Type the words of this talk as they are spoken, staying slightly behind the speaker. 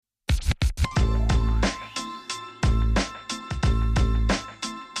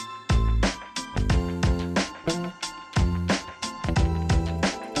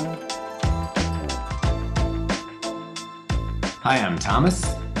Hi, I'm Thomas.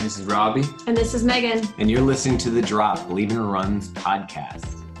 This is Robbie. And this is Megan. And you're listening to the Drop Believe in Runs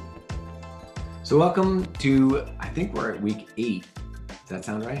podcast. So welcome to, I think we're at week 8. Does that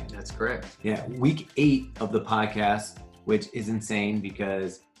sound right? That's correct. Yeah, week 8 of the podcast, which is insane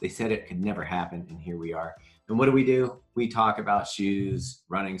because they said it could never happen, and here we are. And what do? We talk about shoes,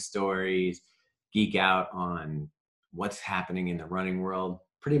 running stories, geek out on what's happening in the running world.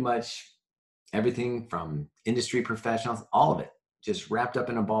 Pretty much everything from industry professionals, all of it, just wrapped up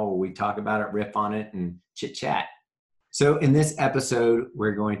in a ball where we talk about it, riff on it, and chit chat. So in this episode,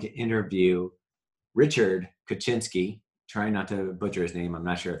 we're going to interview Richard Kuchinsky, trying not to butcher his name, I'm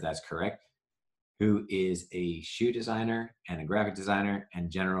not sure if that's correct, who is a shoe designer and a graphic designer and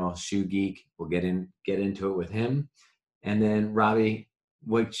general shoe geek. We'll get into it with him. And then Robbie,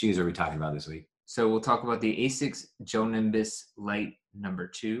 what shoes are we talking about this week? So we'll talk about the Asics Joe Nimbus Light number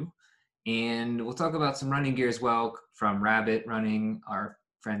 2. And we'll talk about some running gear as well from Rabbit Running, our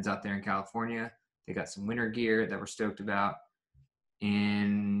friends out there in California. They got some winter gear that we're stoked about.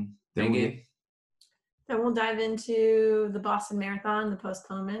 And then we'll dive into the Boston Marathon, the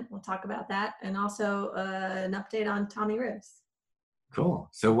postponement. We'll talk about that. And also an update on Tommy Ribs. Cool.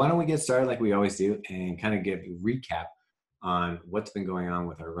 So why don't we get started like we always do and kind of give a recap on what's been going on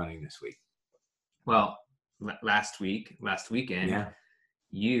with our running this week. Well, last weekend. Yeah.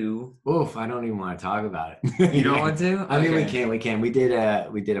 I don't even want to talk about it. You don't want to? I mean, we can. We did a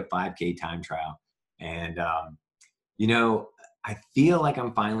 5K time trial, and I feel like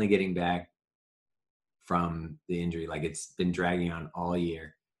I'm finally getting back from the injury. Like it's been dragging on all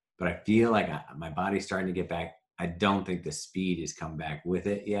year, but I feel like my body's starting to get back. I don't think the speed has come back with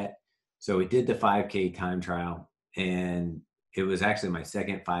it yet. So we did the 5K time trial, and it was actually my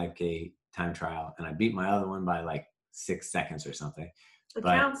second 5K time trial, and I beat my other one by like 6 seconds or something. It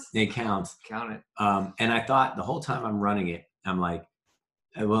counts. It counts. Count it. And I thought the whole time I'm running it, I'm like,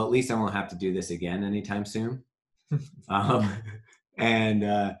 well, at least I won't have to do this again anytime soon. This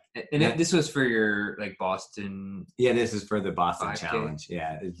was for your like Boston. Yeah, this is for the Boston 5K. Challenge.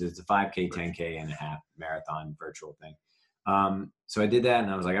 Yeah, it's a 5K, 10K, and a half marathon virtual thing. So I did that, and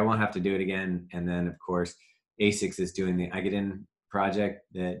I was like, I won't have to do it again. And then, of course, Asics is doing the I Get In project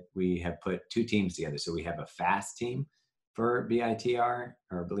that we have put 2 teams together. So we have a fast team for BITR,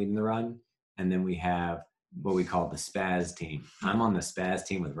 or Believe in the Run. And then we have what we call the Spaz team. I'm on the Spaz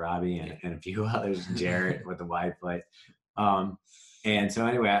team with Robbie and a few others, Jarrett with the wide foot. And so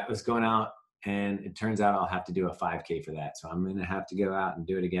anyway, I was going out, and it turns out I'll have to do a 5K for that. So I'm going to have to go out and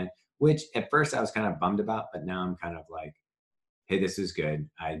do it again, which at first I was kind of bummed about, but now I'm kind of like, hey, this is good.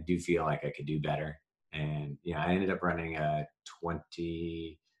 I do feel like I could do better. And I ended up running a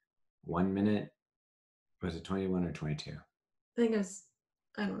 21 minute. Was it 21 or 22? I think it was,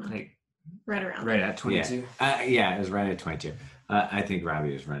 I don't know, Like right around. Right at 22? Yeah, it was right at 22. I think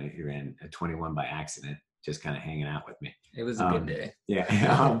Robbie he ran a 21 by accident, just kind of hanging out with me. It was a good day.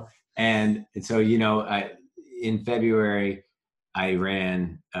 Yeah. And so, in February, I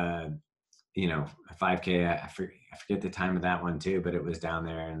ran, a 5K. I forget the time of that one too, but it was down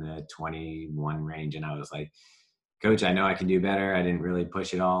there in the 21 range. And I was like, Coach, I know I can do better. I didn't really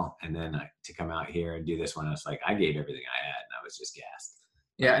push it all. And then to come out here and do this one, I was like, I gave everything I had, and I was just gassed.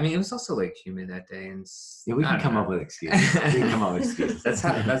 Yeah, I mean, it was also like humid that day, and we can come up with excuses.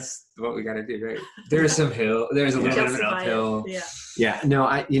 That's what we got to do, right? There's some hill. There's a little bit of an uphill. Yeah. No,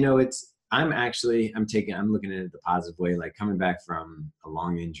 I'm looking at it the positive way. Like coming back from a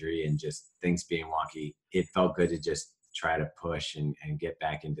long injury and just things being wonky, it felt good to just try to push and get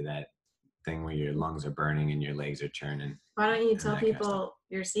back into that thing where your lungs are burning and your legs are churning. Why don't you tell people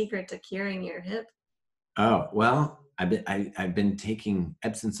your secret to curing your hip? Oh, well, I've been taking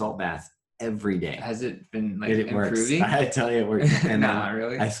Epsom salt baths every day. Has it been like it improving? Works. I tell you, it works. And Not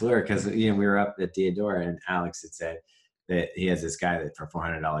really. I swear, because we were up at Theodora, and Alex had said that he has this guy that for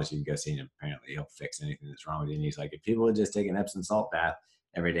 $400 you can go see him. Apparently, he'll fix anything that's wrong with you. And he's like, if people would just take an Epsom salt bath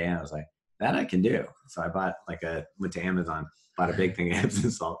every day, and I was like, that I can do. So I went to Amazon, bought a big thing of Epsom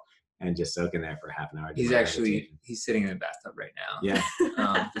salt, and just soak in there for half an hour. He's sitting in the bathtub right now. Yeah.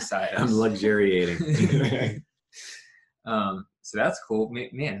 Beside us. I'm luxuriating. So that's cool.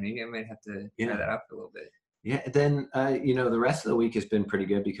 Man, maybe I might have to try that out for a little bit. Yeah. Then, the rest of the week has been pretty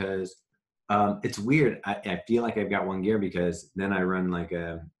good because it's weird. I feel like I've got one gear because then I run like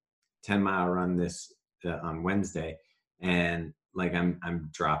a 10-mile run this on Wednesday, and like I'm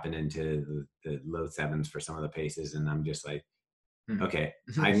dropping into the low 7s for some of the paces, and I'm just like, okay,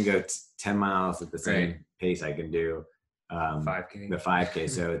 I can go 10 miles at the same pace I can do 5K. The 5K.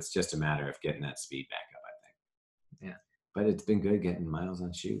 So it's just a matter of getting that speed back up, I think. Yeah. But it's been good getting miles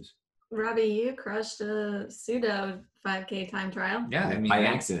on shoes. Robbie, you crushed a pseudo 5K time trial. Yeah, I mean, by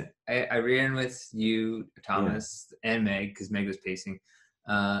accident. I ran with you, Thomas, and Meg, because Meg was pacing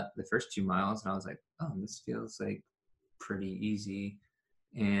the first 2 miles, and I was like, oh, this feels like pretty easy.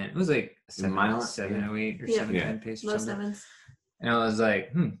 And it was like a 7:08 or 7:10 pace or Low something. sevens. And I was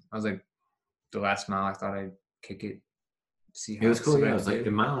like, the last mile, I thought I'd kick it. See how It was cool. see what Yeah, I it was could like do.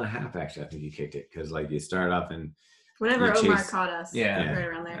 a mile and a half, actually. I think you kicked it because like you started off and Whenever You Omar chase- caught us. Yeah. Right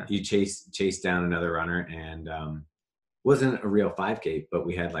around there. you chased down another runner, and wasn't a real 5K, but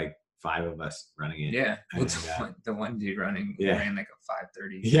we had like 5 of us running it. Yeah. Well, And, the one dude running ran like a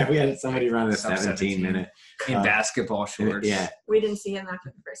 5:30. yeah, we had somebody run a Sub 17 minute in basketball shorts. Yeah, We didn't see him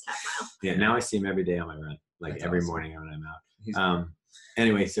after the first half mile. yeah. Now I see him every day on my run, like That's every awesome. morning when I'm out. He's-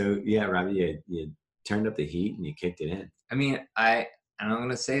 Anyway, so yeah, Robbie, you turned up the heat and you kicked it in. I mean, I'm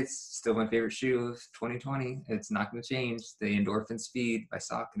gonna say it's still my favorite shoe of 2020. It's not gonna change. The Endorphin Speed by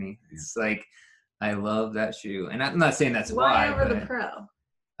Saucony. It's like I love that shoe, and I'm not saying that's Why why. over but, the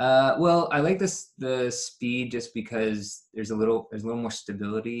Pro? well, I like the speed just because there's a little more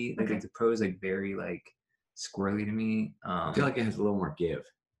stability. Like, Okay. the Pro is like very like squirrely to me. I feel like it has a little more give.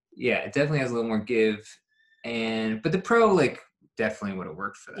 Yeah, it definitely has a little more give, but the Pro like definitely would have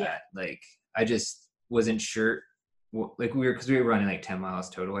worked for that. Yeah. Like, I just wasn't sure. Like we were running like 10 miles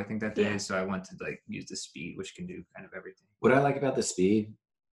total, I think, that day. Yeah. So I wanted to like use the speed, which can do kind of everything. What I like about the speed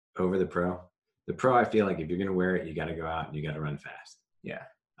over the Pro, I feel like if you're gonna wear it, you got to go out and you got to run fast. Yeah.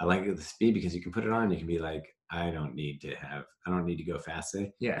 I like the speed because you can put it on and you can be like, I don't need to go fast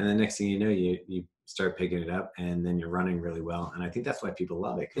today. Yeah. And the next thing you know, you start picking it up and then you're running really well. And I think that's why people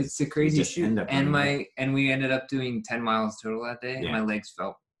love it. 'cause It's a crazy you just shoot. end up running And we ended up doing 10 miles total that day, and Yeah. my legs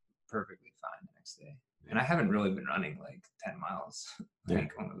felt perfectly fine the next day. And I haven't really been running like 10 miles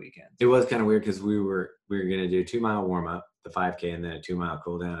like on the weekends. It was kind of weird because we were gonna do a 2-mile warm up, the 5K, and then a 2-mile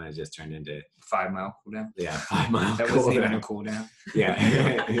cool down. And it just turned into 5-mile cool down. 5-mile. That cool wasn't even down. a cool down. Yeah.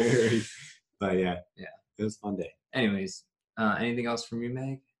 But yeah, it was a fun day. Anyways, anything else from you,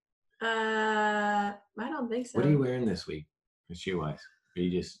 Meg? I don't think so. What are you wearing this week, shoe wise? Are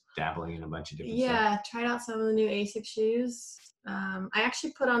you just dabbling in a bunch of different stuff? Yeah, tried out some of the new ASICS shoes. I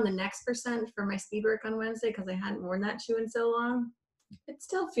actually put on the Next Percent for my speed work on Wednesday because I hadn't worn that shoe in so long. It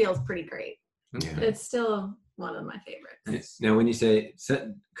still feels pretty great. Yeah. It's still one of my favorites. Now, when you say a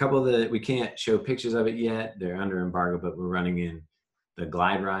couple of we can't show pictures of it yet. They're under embargo, but we're running in the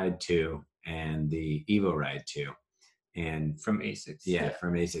Glide Ride 2 and the Evo Ride 2. And From ASICS. yeah,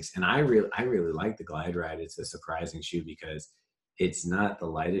 from ASICS. And I really like the Glide Ride. It's a surprising shoe because it's not the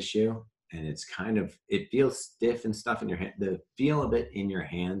lightest shoe, and it feels stiff and stuff in your hand. The feel of it in your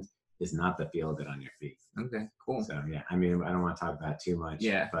hand is not the feel of it on your feet. Okay, cool. So yeah, I mean, I don't want to talk about it too much.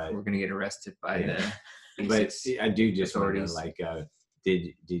 Yeah, but we're gonna get arrested by Yeah. the but ASICS I do just want to know, authorities. like,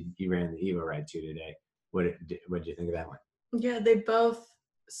 did you ran the Evo Ride 2 today? What did you think of that one? Yeah, they both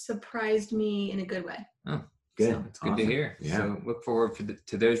surprised me in a good way. Oh, Good. so it's good to Awesome. hear. Yeah. So look forward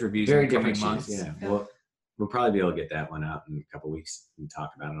to those reviews Very in the coming different shoes. months. Yeah. We'll probably be able to get that one out in a couple weeks and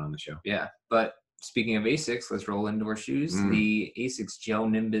talk about it on the show. Yeah, but speaking of ASICS, let's roll into our shoes. The ASICS Gel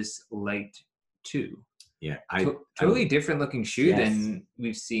Nimbus Light 2. Yeah. Totally different looking shoe Yes. than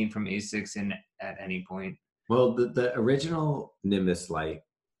we've seen from ASICS at any point. Well, the original Nimbus Light,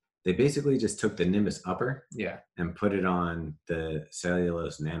 they basically just took the Nimbus upper Yeah. and put it on the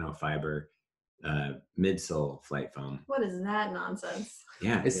cellulose nanofiber midsole flight foam. What is that nonsense?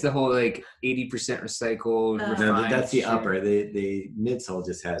 Yeah. It's the whole like 80% recycled. No, No, refined that's the shoe. upper. The midsole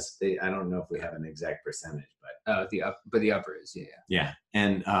just has. I don't know if we have an exact percentage, but Oh, the upper is yeah.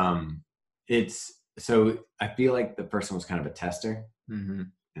 And it's so I feel like the person was kind of a tester, Mm-hmm.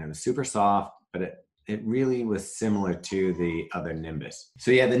 and it was super soft, but it really was similar to the other Nimbus.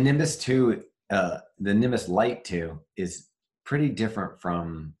 So yeah, the Nimbus 2, the Nimbus Light 2 is pretty different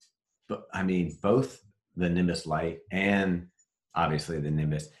from, I mean, both the Nimbus Light and obviously the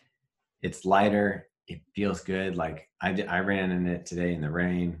Nimbus. It's lighter. It feels good. Like I ran in it today in the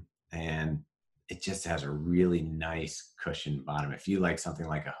rain, and it just has a really nice cushioned bottom. If you like something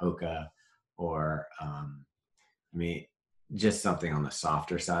like a Hoka or, just something on the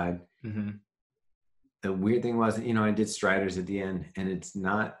softer side. Mm-hmm. The weird thing was, I did Striders at the end, and it's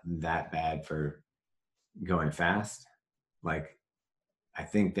not that bad for going fast. Like, I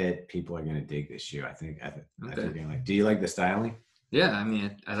think that people are going to dig this shoe. I think they're going to like. Do you like the styling? Yeah, I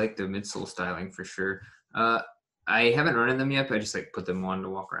mean, I like the midsole styling for sure. I haven't run in them yet, but I just like put them on to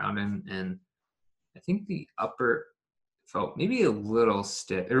walk around in, and I think the upper felt maybe a little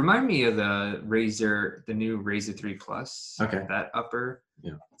stiff. It reminded me of the new Razor 3 Plus. Okay. That upper.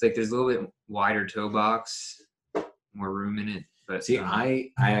 Yeah. It's like there's a little bit wider toe box, more room in it, But See,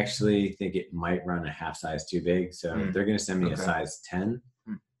 I actually think it might run a half size too big. So they're going to send me a size 10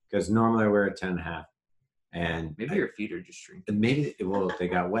 because normally I wear a 10 and a half. And maybe your feet are just shrinking. Maybe, well, they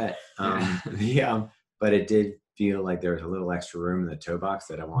got wet. Yeah, but it did feel like there was a little extra room in the toe box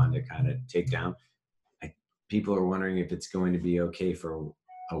that I wanted to kind of take down. People are wondering if it's going to be okay for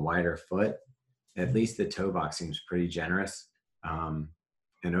a wider foot. At least the toe box seems pretty generous.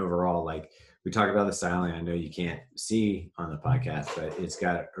 And overall, like we talk about the styling, I know you can't see on the podcast, but it's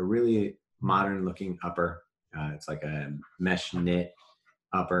got a really modern looking upper. It's like a mesh knit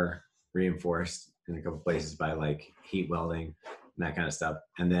upper, reinforced in a couple places by like heat welding and that kind of stuff.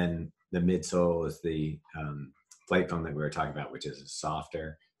 And then the midsole is the flight foam that we were talking about, which is a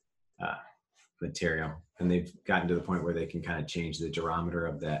softer material. And they've gotten to the point where they can kind of change the durometer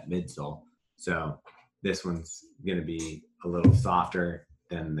of that midsole. So this one's going to be a little softer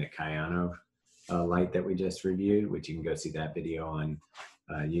than the Kayano light that we just reviewed, which you can go see that video on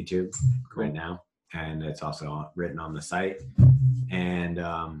YouTube right now. And it's also written on the site. And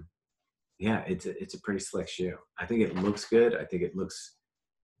yeah, it's a pretty slick shoe. I think it looks good. I think it looks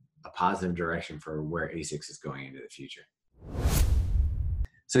a positive direction for where ASICS is going into the future.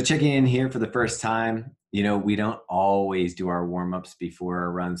 So checking in here for the first time, we don't always do our warm-ups before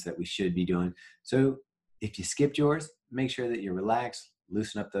our runs that we should be doing. So if you skipped yours, make sure that you're relaxed,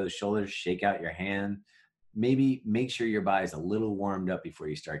 loosen up those shoulders, shake out your hand, maybe make sure your body's a little warmed up before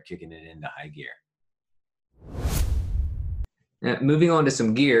you start kicking it into high gear. Now, moving on to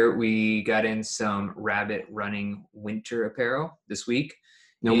some gear, we got in some Rabbit running winter apparel this week.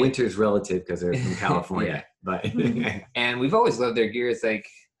 Now, winter's relative because they're from California, but and we've always loved their gear. It's like,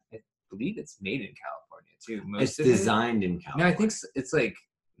 I believe it's made in California too. It's designed in California. No, I think it's like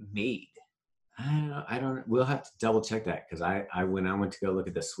made. I don't. We'll have to double check that because when I went to go look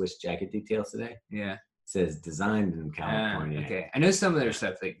at the Swiss jacket details today, yeah, it says designed in California. Okay, I know some of their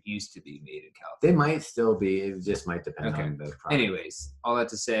stuff like used to be made in California. They might still be. It just might depend on the product. Anyways, all that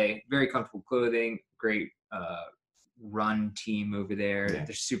to say, very comfortable clothing, great run team over there. Yeah.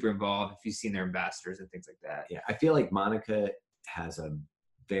 They're super involved. If you've seen their ambassadors and things like that. Yeah, I feel like Monica has a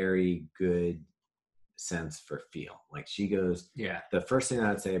very good sense for feel. Like she goes, the first thing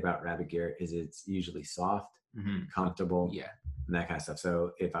I'd say about Rabbit gear is it's usually soft, comfortable, and that kind of stuff.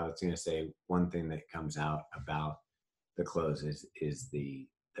 So if I was going to say one thing that comes out about the clothes is the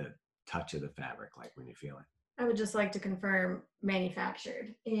touch of the fabric, like when you feel it. I would just like to confirm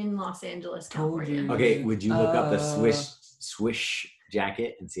manufactured in Los Angeles, California. Okay, would you look up the Swish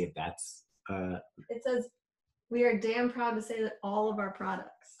jacket and see if that's It says we are damn proud to say that all of our products.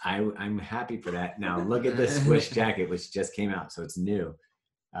 I'm happy for that. Now look at the Swish jacket, which just came out, so it's new,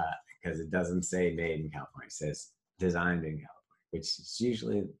 because it doesn't say made in California. It says designed in California, which is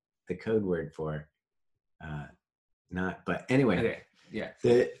usually the code word for not. But anyway, okay. Yeah.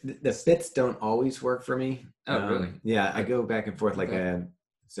 The fits don't always work for me. Oh, really? Yeah, I go back and forth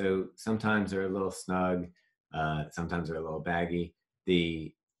so sometimes they're a little snug, sometimes they're a little baggy.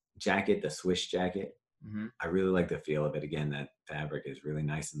 The jacket, the Swish jacket, I really like the feel of it. Again, that fabric is really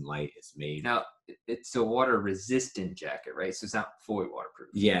nice and light. It's made. Now, it's a water resistant jacket, right? So it's not fully waterproof.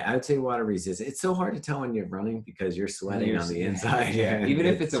 Yeah, I would say water resistant. It's so hard to tell when you're running because you're sweating on the inside. Yeah, even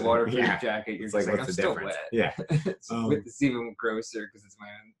if it's a waterproof jacket, you're just like, I'm still wet. Yeah. It's even grosser because it's my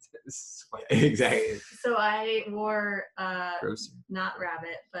own sweat. Exactly. So I wore not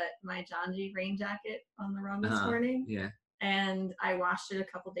Rabbit, but my John G. rain jacket on the run this morning. Yeah. And I washed it a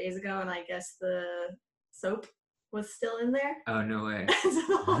couple days ago, and I guess the soap was still in there. Oh, no way. So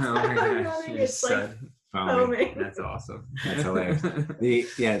oh my gosh. it's like foaming. That's awesome. That's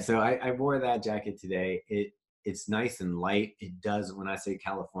hilarious. So I wore that jacket today. It's nice and light. It does, when I say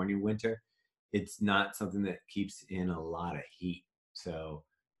California winter, it's not something that keeps in a lot of heat. So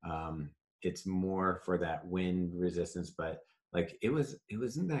it's more for that wind resistance, but like it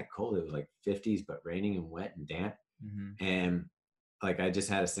wasn't that cold. It was like 50s, but raining and wet and damp. And like I just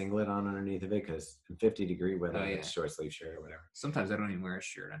had a singlet on underneath of it because in 50-degree weather, it's short sleeve shirt or whatever. Sometimes I don't even wear a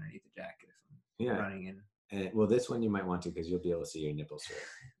shirt underneath the jacket if I'm running in. Well, this one you might want to because you'll be able to see your nipples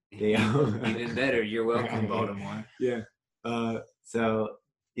through it. Even better. You're welcome, Baltimore. Yeah. So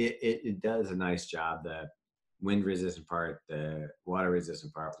it does a nice job. The wind resistant part, the water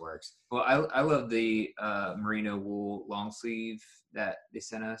resistant part works. Well, I love the merino wool long sleeve that they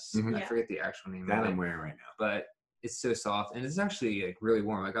sent us. I forget the actual name that of it. I'm wearing right now. But it's so soft and it's actually like really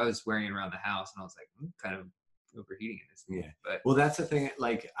warm. Like I was wearing it around the house and I was like, I'm kind of overheating in this thing. Yeah. But well, that's the thing.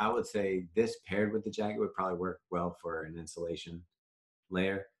 Like I would say this paired with the jacket would probably work well for an insulation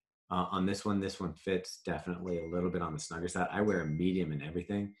layer. On this one fits definitely a little bit on the snugger side. I wear a medium in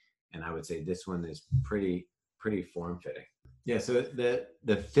everything, and I would say this one is pretty form fitting. Yeah. So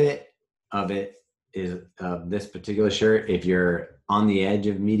the fit of it is this particular shirt. If you're on the edge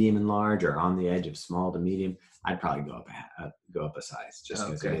of medium and large, or on the edge of small to medium, I'd probably go up a size just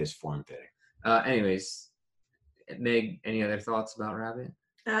because it is form fitting. Anyways, Meg, any other thoughts about Rabbit?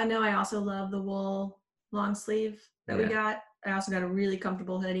 No, I also love the wool long sleeve that we Yeah. got. I also got a really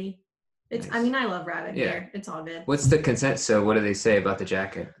comfortable hoodie. It's. Nice. I mean, I love Rabbit Yeah. gear. It's all good. What's the consent? So what do they say about the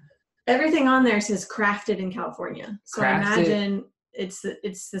jacket? Everything on there says crafted in California. So I Crafted? imagine it's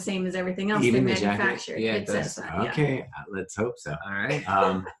the same as everything else Even they the jacket? manufacture. Yeah, it it says does. that. Yeah. Okay, let's hope so. All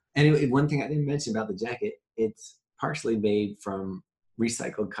right. Anyway, one thing I didn't mention about the jacket, it's partially made from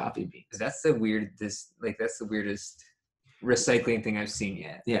recycled coffee beans. That's the weirdest recycling thing I've seen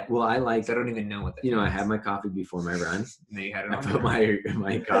yet. Yeah, well, I like. I don't even know what that I is. had my coffee before my run. And then you had it I on put there.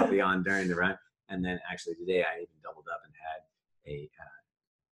 my coffee on during the run, and then actually today I even doubled up and had a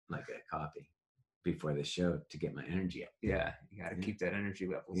coffee before the show to get my energy up. Yeah, you got to keep that energy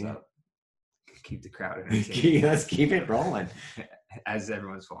levels Yeah. up. Keep the crowd entertained Let's keep it rolling. as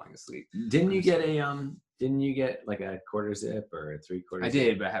everyone's falling asleep. Didn't you get like a quarter zip or a 3/4 I zip?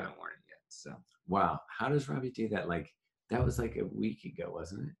 did, but I haven't worn it yet. So Wow, how does Robbie do that? Like that was like a week ago,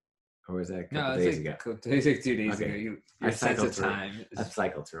 wasn't it? Or was that a no, couple it's days like ago? 2 days Okay. ago. I Your sense cycled of through. time. I've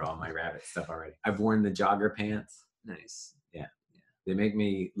cycled through all my Rabbit stuff already. I've worn the jogger pants. Nice. They make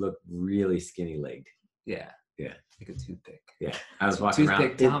me look really skinny legged. Yeah. Yeah. Like a toothpick. Yeah, I was walking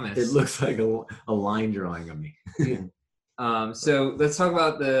Toothpick around. Thomas. It looks like a line drawing of me. So let's talk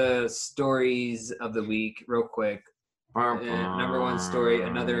about the stories of the week real quick. Number one story,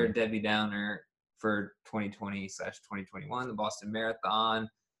 another Debbie Downer for 2020/2021, the Boston Marathon.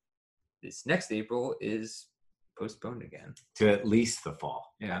 This next April is postponed again. To at least the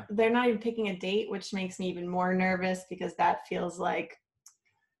fall. Yeah. They're not even picking a date, which makes me even more nervous because that feels like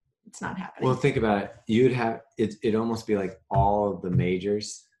it's not happening. Well, think about it. You'd have it'd almost be like all of the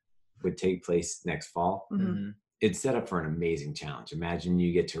majors would take place next fall. Mm-hmm. It's set up for an amazing challenge. Imagine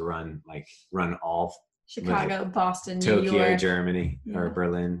you get to run all Chicago, Boston, New Tokyo, York, Germany, or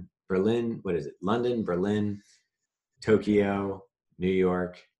Berlin. Berlin, what is it? London, Berlin, Tokyo, New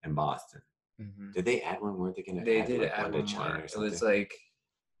York, and Boston. Mm-hmm. Did they add one? Weren't they going to They add did like add one one to China more. or something? It was like,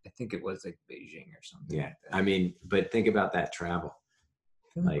 I think it was like Beijing or something. Yeah. Like that. I mean, but think about that travel.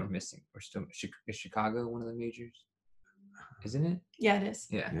 I feel like we're missing. We're still. Is Chicago one of the majors? Isn't it? Yeah, it is.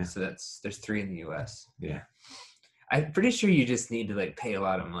 Yeah. So there's 3 in the U.S. Yeah. I'm pretty sure you just need to like pay a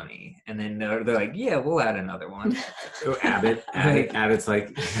lot of money, and then they're like, yeah, we'll add another one. So Abbott's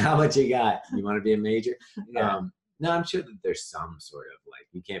like, how much you got? You want to be a major? Yeah. No, I'm sure that there's some sort of like,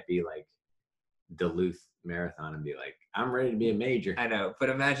 you can't be like Duluth Marathon and be like, I'm ready to be a major. I know, but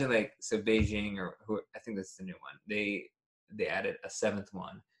imagine like, so Beijing I think that's the new one. They added a 7th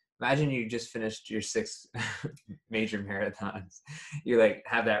one. Imagine you just finished your 6 major marathons. You like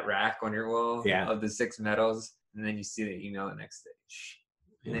have that rack on your wall of the 6 medals, and then you see the email the next day.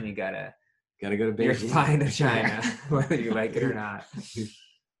 And then you gotta go to Beijing. You're flying to China, whether you like it or not.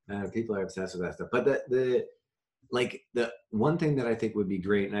 People are obsessed with that stuff. But the one thing that I think would be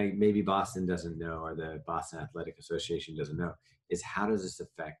great, and maybe Boston doesn't know, or the Boston Athletic Association doesn't know, is how does this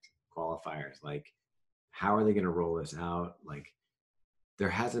affect qualifiers? Like, how are they going to roll this out? Like, there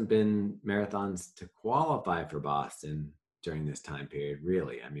hasn't been marathons to qualify for Boston during this time period,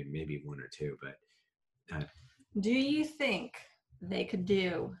 really. I mean, maybe 1 or 2, but. Do you think they could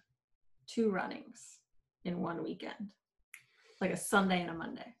do 2 runnings in one weekend? Like a Sunday and a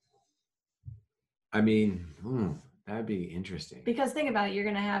Monday? I mean, that'd be interesting. Because think about it, you're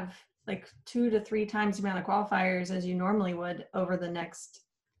going to have like 2 to 3 times the amount of qualifiers as you normally would over the next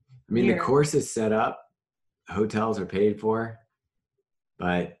year. The course is set up. Hotels are paid for.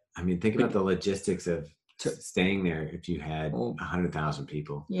 But, I mean, think about the logistics of staying there if you had 100,000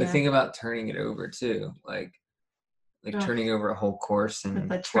 people. Yeah. But think about turning it over, too. Like turning over a whole course in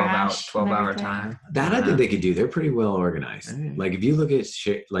 12-hour time. That I think they could do. They're pretty well organized. Right. Like if you look at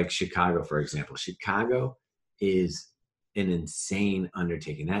like Chicago, for example, Chicago is an insane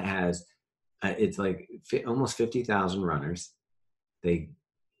undertaking. That has, it's like almost 50,000 runners. They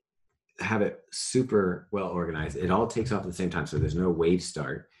have it super well organized. It all takes off at the same time. So there's no wave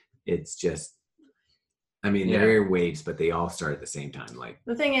start. It's just, there are waves, but they all start at the same time. Like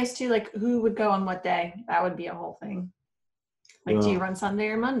the thing is too, like who would go on what day? That would be a whole thing. Like, do you run Sunday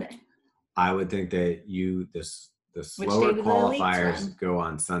or Monday? I would think that the slower qualifiers go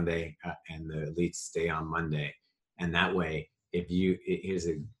on Sunday and the elites stay on Monday. And that way, here's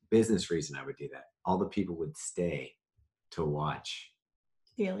a business reason I would do that. All the people would stay to watch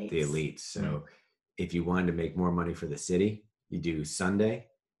the elites. So if you wanted to make more money for the city, you do Sunday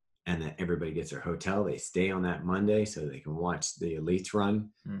and then everybody gets their hotel. They stay on that Monday so they can watch the elites run.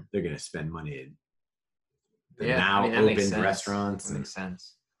 They're going to spend money at the now opened restaurants. That makes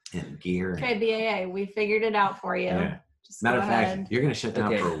sense. And gear. Okay, BAA, we figured it out for you. Yeah. Matter of fact, you're going to shut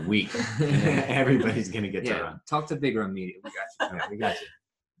down for a week. And everybody's going to get to run. Talk to Big Run Media. We got you. We got you.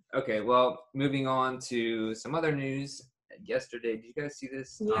 Okay, well, moving on to some other news. Yesterday, did you guys see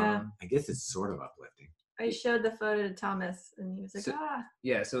this? Yeah. I guess it's sort of uplifting. I showed the photo to Thomas, and he was like,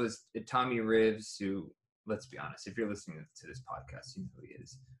 Yeah, so it's Tommy Rivs, who, let's be honest, if you're listening to this podcast, you know who he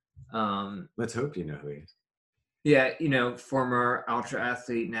is. Let's hope you know who he is. Yeah, former ultra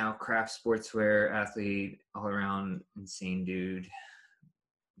athlete, now craft sportswear athlete, all around insane dude.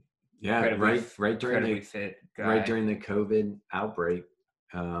 Yeah, right during the COVID outbreak,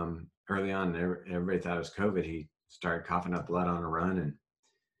 early on, everybody thought it was COVID. He started coughing up blood on a run and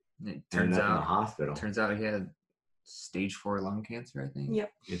it ended up in the hospital. Turns out he had stage 4 lung cancer, I think.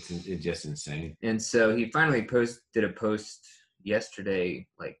 Yep. It's just insane. And so he finally did a post yesterday,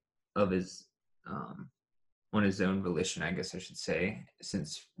 like, of his on his own volition, I guess I should say,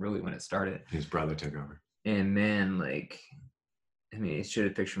 since really when it started. His brother took over. And man, he showed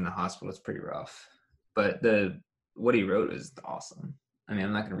a picture from the hospital. It's pretty rough. But what he wrote is awesome. I mean,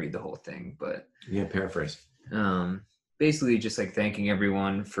 I'm not going to read the whole thing, but yeah, paraphrase. Basically just like thanking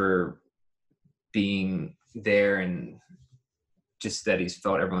everyone for being there and just that he's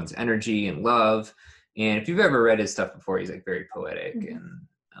felt everyone's energy and love. And if you've ever read his stuff before, he's like very poetic and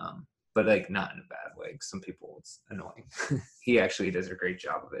but like not in a bad way. Some people, it's annoying. He actually does a great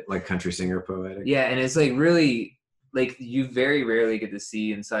job of it. Like country singer poetic. Yeah, and it's like really like you very rarely get to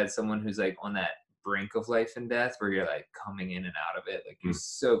see inside someone who's like on that brink of life and death where you're like coming in and out of it. Like you're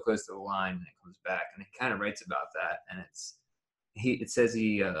so close to the line and it comes back. And he kind of writes about that. And it says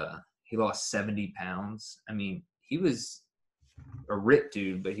he lost 70 pounds. I mean, he was a ripped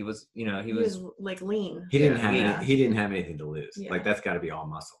dude, but he was like lean. He didn't have anything to lose. Yeah. Like that's got to be all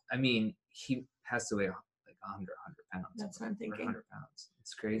muscle. I mean, he has to weigh like 100 pounds. That's what I'm thinking. 100 pounds.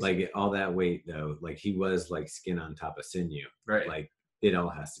 It's crazy. Like all that weight though, like he was like skin on top of sinew. Right. Like it all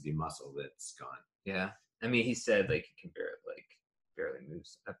has to be muscle that's gone. Yeah. I mean, he said like he can barely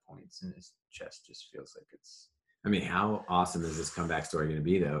moves at points and his chest just feels like it's. I mean, how awesome is this comeback story going to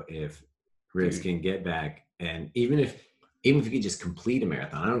be though if Rivs can get back, and even if he could just complete a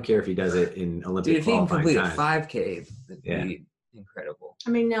marathon, I don't care if he does it in Olympic qualifying if he can time. complete a 5K, it'd be incredible.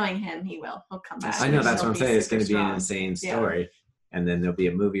 I mean, knowing him, he'll come back. I know, that's what I'm saying. It's going to be an insane story, and then there'll be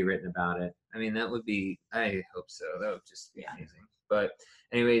a movie written about it. I mean, that would be. I hope so. That would just be amazing. But,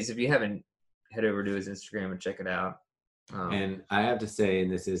 anyways, if you haven't, head over to his Instagram and check it out. And I have to say,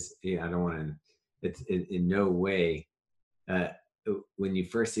 and this is, I don't want to. It's in no way. When you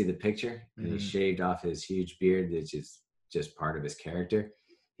first see the picture and he shaved off his huge beard, that's just part of his character.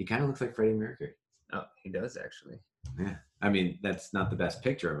 He kind of looks like Freddie Mercury. Oh, he does actually. Yeah, I mean that's not the best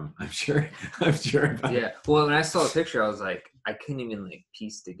picture of him. I'm sure. Yeah. Well, when I saw the picture, I was like, I couldn't even like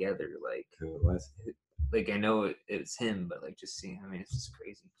piece together like who it was. Like I know it's him, but like just seeing, I mean, it's just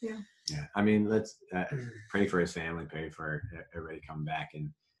crazy. Yeah. Yeah. I mean, let's pray for his family, pray for everybody coming back,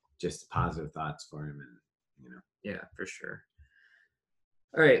 and just positive thoughts for him, and Yeah, for sure.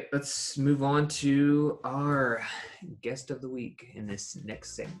 All right, let's move on to our guest of the week in this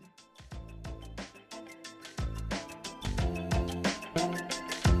next segment.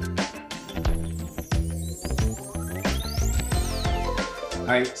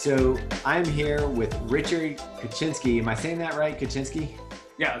 All right, so I'm here with Richard Kuchinsky. Am I saying that right, Kuchinsky?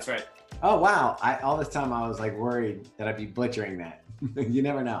 Yeah, that's right. Oh, wow. All this time I was like worried that I'd be butchering that. You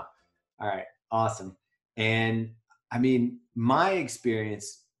never know. All right, awesome. And I mean, my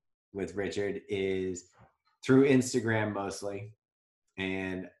experience with Richard is through Instagram mostly.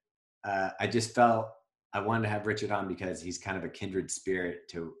 And I just felt I wanted to have Richard on because he's kind of a kindred spirit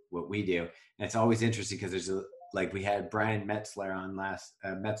to what we do. And it's always interesting because there's like we had Brian Metzler on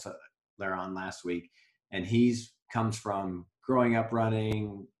last week, and he's comes from growing up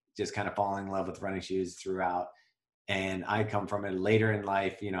running, just kind of falling in love with running shoes throughout. And I come from it later in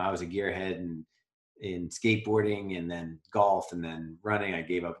life. I was a gearhead and in skateboarding and then golf and then running. I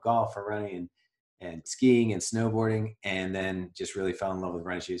gave up golf for running and skiing and snowboarding, and then just really fell in love with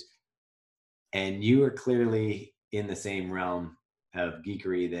running shoes. And you are clearly in the same realm of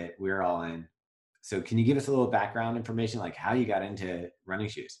geekery that we're all in. So can you give us a little background information, like how you got into running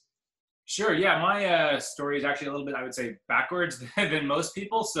shoes? Sure. Yeah. My story is actually a little bit, I would say, backwards than most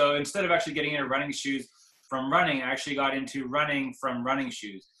people. So instead of actually getting into running shoes from running, I actually got into running from running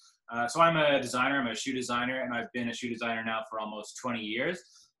shoes. So I'm a designer. I'm a shoe designer, and I've been a shoe designer now for almost 20 years.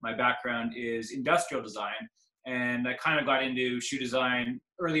 My background is industrial design. And I kind of got into shoe design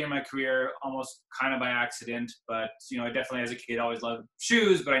early in my career, almost kind of by accident. But, I definitely as a kid always loved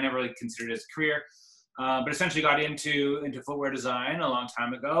shoes, but I never really considered it as a career. But essentially got into footwear design a long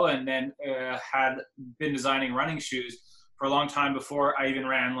time ago, and then had been designing running shoes for a long time before I even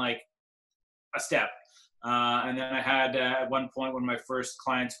ran like a step. And then I had at one point one of my first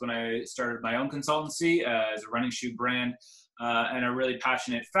clients when I started my own consultancy as a running shoe brand. And a really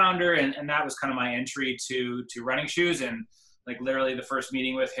passionate founder, and that was kind of my entry to running shoes. And like literally the first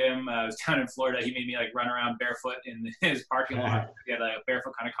meeting with him, I was down in Florida. He made me like run around barefoot in his parking lot. He had like a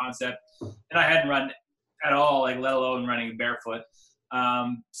barefoot kind of concept, and I hadn't run at all, like let alone running barefoot.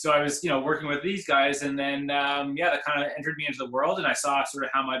 So I was working with these guys, and then that kind of entered me into the world, and I saw sort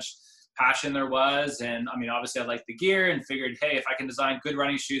of how much passion there was. And I mean, obviously I liked the gear and figured, hey, if I can design good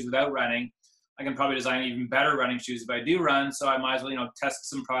running shoes without running, I can probably design even better running shoes if I do run. So I might as well, test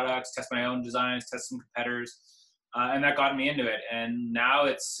some products, test my own designs, test some competitors. And that got me into it. And now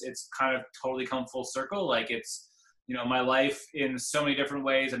it's kind of totally come full circle. Like it's, my life in so many different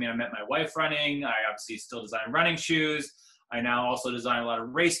ways. I mean, I met my wife running. I obviously still design running shoes. I now also design a lot of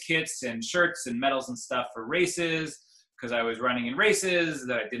race kits and shirts and medals and stuff for races because I was running in races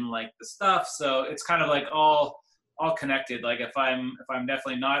that I didn't like the stuff. So it's kind of like all connected. Like if I'm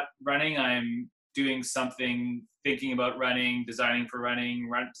definitely not running, I'm doing something, thinking about running, designing for running,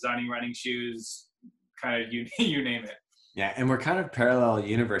 designing running shoes, kind of you name it. Yeah, and we're kind of parallel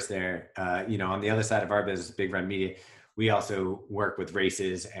universe there. On the other side of our business, Big Run Media, we also work with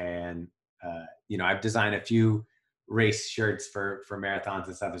races, and I've designed a few race shirts for marathons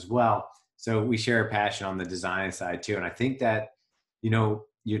and stuff as well. So we share a passion on the design side too. And I think that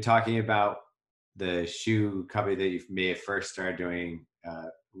you're talking about the shoe company that you may have first started doing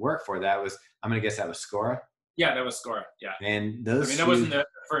work for. That was, I'm going to guess that was Scora. Yeah, that was Scora. Yeah. And those that wasn't the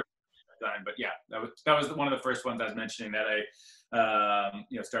first design, but yeah, that was one of the first ones I was mentioning that I,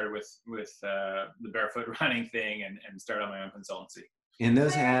 started with the barefoot running thing and started on my own consultancy. And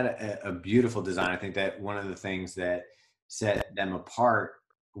those had a beautiful design. I think that one of the things that set them apart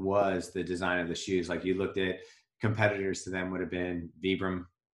was the design of the shoes. Like you looked at competitors to them would have been Vibram,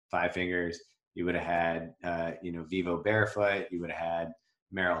 Five Fingers. You would have had, Vivo Barefoot. You would have had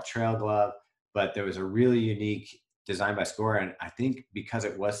Merrell Trail Glove. But there was a really unique design by Scora. And I think because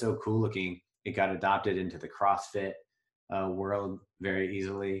it was so cool looking, it got adopted into the CrossFit world very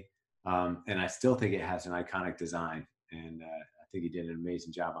easily. And I still think it has an iconic design. And I think you did an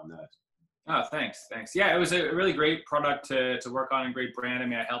amazing job on those. Oh, thanks. Yeah, it was a really great product to work on and great brand. I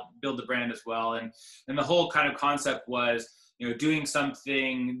mean, I helped build the brand as well. And the whole kind of concept was, doing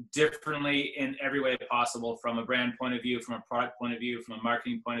something differently in every way possible, from a brand point of view, from a product point of view, from a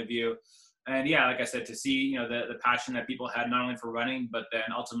marketing point of view. And yeah, like I said, to see, the passion that people had not only for running, but then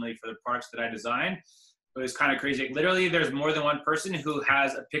ultimately for the products that I designed, it was kind of crazy. Like, literally, there's more than one person who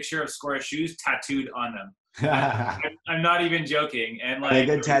has a picture of Scora shoes tattooed on them. I'm not even joking. And like, are they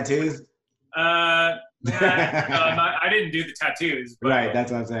good tattoos? I didn't do the tattoos. But, right,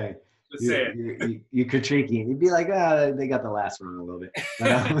 that's what I'm saying. You're critiquing. You'd be like, they got the last one a little bit.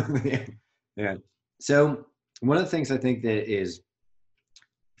 But, yeah. So one of the things I think that is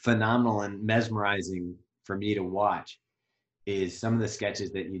phenomenal and mesmerizing for me to watch is some of the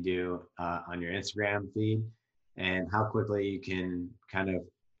sketches that you do on your Instagram feed, and how quickly you can kind of,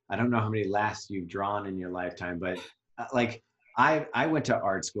 I don't know how many laughs you've drawn in your lifetime, but like I went to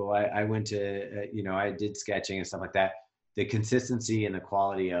art school. I went to, I did sketching and stuff like that. The consistency and the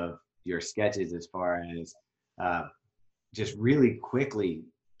quality of your sketches as far as just really quickly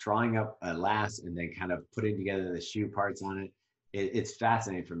drawing up a lass and then kind of putting together the shoe parts on it. It's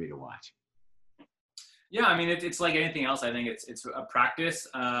fascinating for me to watch. Yeah, I mean, it's like anything else. I think it's a practice.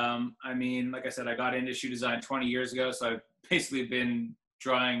 I mean, like I said, I got into shoe design 20 years ago, so I've basically been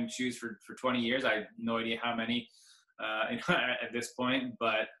drawing shoes for 20 years. I have no idea how many at this point,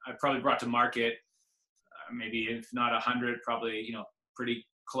 but I probably brought to market maybe, if not 100, probably, pretty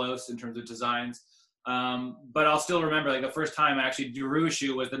close in terms of designs. But I'll still remember, like, the first time I actually drew a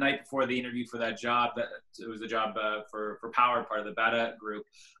shoe was the night before the interview for that job. It was a job for Power, part of the Bata group,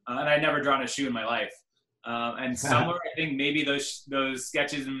 and I'd never drawn a shoe in my life. And somewhere, I think maybe those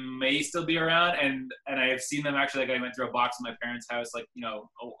sketches may still be around, and I have seen them actually. Like, I went through a box in my parents' house, like,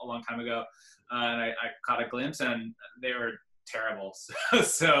 a long time ago, and I caught a glimpse, and they were terrible.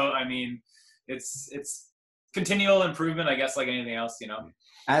 So I mean, it's continual improvement, I guess, like anything else,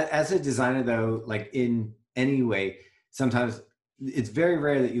 As a designer, though, like in any way, sometimes it's very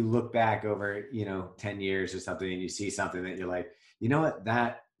rare that you look back over, 10 years or something and you see something that you're like, you know what,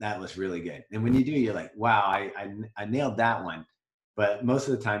 that was really good. And when you do, you're like, wow, I nailed that one. But most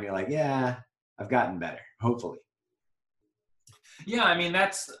of the time you're like, yeah, I've gotten better, hopefully. Yeah, I mean,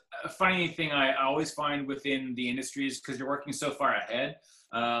 that's a funny thing I always find within the industries, because you're working so far ahead.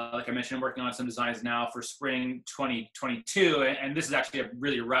 Like I mentioned, I'm working on some designs now for spring 2022, and this is actually a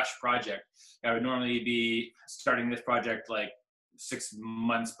really rushed project. I would normally be starting this project like 6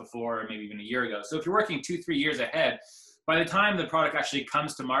 months before, or maybe even a year ago. So if you're working 2-3 years ahead, by the time the product actually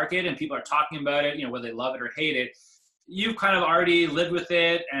comes to market and people are talking about it, whether they love it or hate it, you've kind of already lived with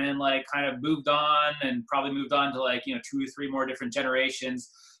it and like kind of moved on, and probably moved on to like 2 or 3 more different generations.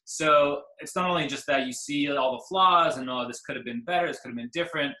 So it's not only just that you see all the flaws and, oh, this could have been better, this could have been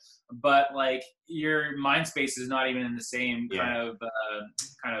different, but like your mind space is not even in the same kind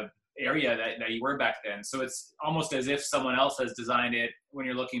of area that you were back then. So it's almost as if someone else has designed it when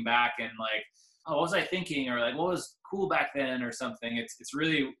you're looking back and like, oh, what was I thinking? Or like, what was cool back then or something. It's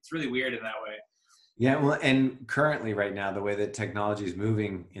really weird in that way. Yeah, well, and currently right now, the way that technology is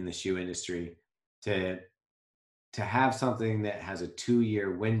moving in the shoe industry, to have something that has a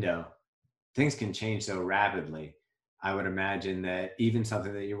 2-year window, things can change so rapidly. I would imagine that even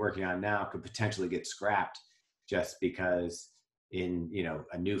something that you're working on now could potentially get scrapped just because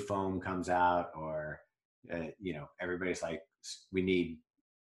a new foam comes out, or everybody's like, we need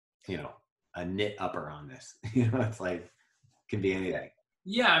a knit upper on this. It's like, can be anything.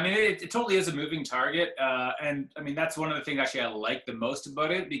 Yeah, I mean, it totally is a moving target. And I mean, that's one of the things actually I like the most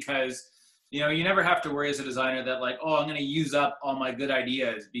about it, because, you never have to worry as a designer that like, oh, I'm going to use up all my good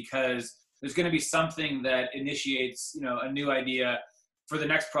ideas, because there's going to be something that initiates, a new idea for the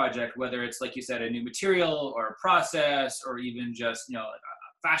next project, whether it's, like you said, a new material or a process, or even just, like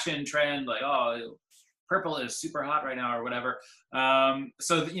a fashion trend, like, oh, purple is super hot right now or whatever.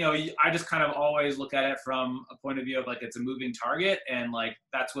 So, I just kind of always look at it from a point of view of like, it's a moving target, and like,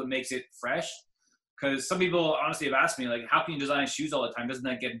 that's what makes it fresh. Because some people honestly have asked me, like, how can you design shoes all the time? Doesn't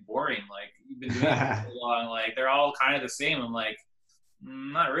that get boring? Like, you've been doing it for so long, like they're all kind of the same. I'm like,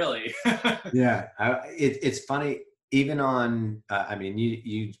 not really. Yeah. It's funny, even on, I mean,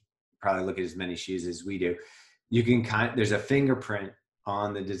 you probably look at as many shoes as we do. You can there's a fingerprint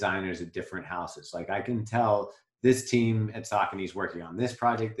on the designers at different houses. Like, I can tell this team at Saucony is working on this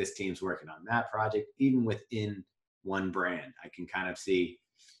project, this team's working on that project. Even within one brand, I can kind of see,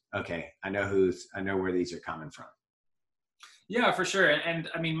 okay, I know where these are coming from. Yeah, for sure. And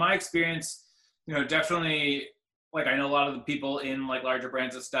I mean, my experience, definitely, like, I know a lot of the people in like larger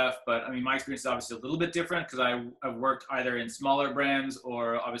brands and stuff, but I mean, my experience is obviously a little bit different, because I've worked either in smaller brands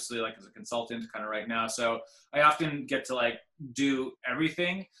or obviously like as a consultant kind of right now. So I often get to like do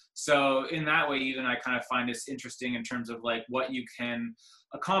everything. So in that way, even I kind of find this interesting in terms of like what you can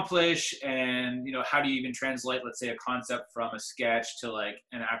accomplish, and how do you even translate, let's say, a concept from a sketch to like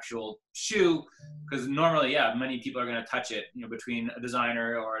an actual shoe, because normally, yeah, many people are going to touch it, between a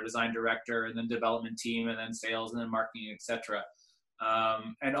designer or a design director, and then development team, and then sales, and then marketing, etc.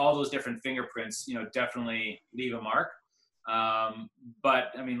 And all those different fingerprints, definitely leave a mark.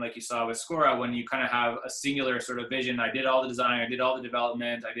 But I mean, like you saw with Skora, when you kind of have a singular sort of vision, I did all the design, I did all the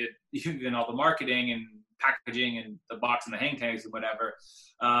development, I did even all the marketing and packaging and the box and the hang tags and whatever.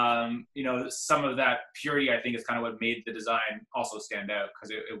 Some of that purity, I think, is kind of what made the design also stand out, because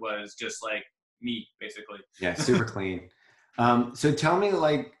it was just like me, basically. Yeah, super clean. So tell me,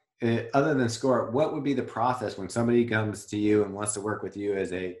 like, other than Skora, what would be the process when somebody comes to you and wants to work with you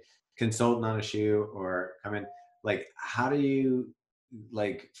as a consultant on a shoe, or come in? Like, how do you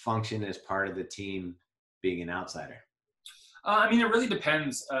like function as part of the team, being an outsider? I mean, it really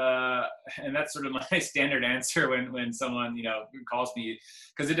depends, and that's sort of my standard answer when someone calls me,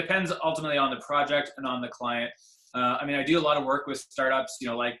 because it depends ultimately on the project and on the client. I mean, I do a lot of work with startups,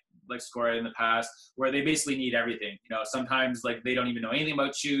 like Skora in the past, where they basically need everything. Sometimes like they don't even know anything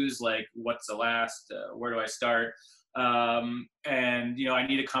about shoes, like what's the last, where do I start? And I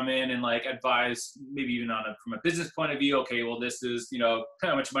need to come in and like advise, maybe even from a business point of view. Okay, well, this is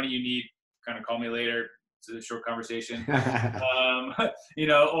how much money you need. Kind of call me later. It's a short conversation. Or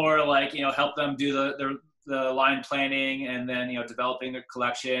like help them do the line planning, and then developing the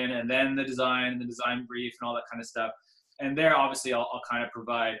collection, and then the design brief and all that kind of stuff. And there, obviously, I'll kind of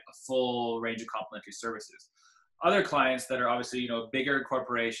provide a full range of complementary services. Other clients that are obviously bigger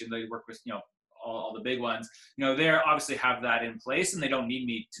corporation, they work with all the big ones, they obviously have that in place, and they don't need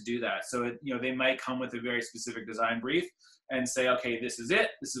me to do that. So they might come with a very specific design brief and say, okay, this is it.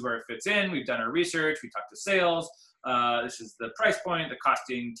 This is where it fits in. We've done our research. We talked to sales. This is the price point. The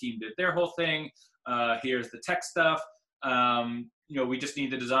costing team did their whole thing. Here's the tech stuff. We just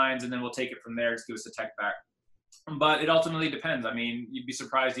need the designs, and then we'll take it from there. Just give us the tech back. But it ultimately depends. I mean, you'd be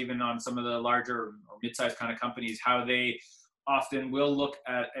surprised even on some of the larger or mid-sized kind of companies, how they often will look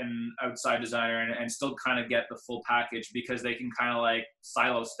at an outside designer and still kind of get the full package, because they can kind of like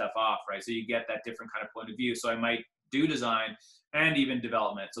silo stuff off, right? So you get that different kind of point of view. So I might do design and even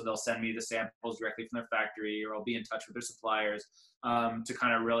development. So they'll send me the samples directly from their factory, or I'll be in touch with their suppliers to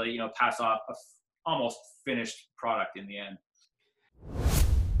kind of really, pass off a almost finished product in the end.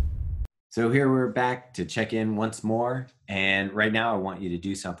 So here we're back to check in once more. And right now I want you to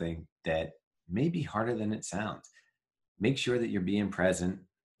do something that may be harder than it sounds. Make sure that you're being present.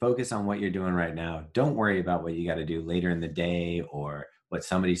 Focus on what you're doing right now. Don't worry about what you got to do later in the day or what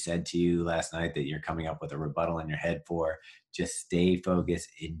somebody said to you last night that you're coming up with a rebuttal in your head for. Just stay focused.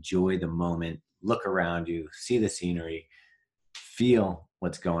 Enjoy the moment. Look around you. See the scenery. Feel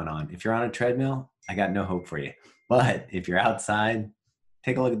what's going on. If you're on a treadmill, I got no hope for you. But if you're outside,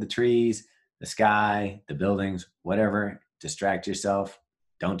 take a look at the trees, the sky, the buildings, whatever. Distract yourself.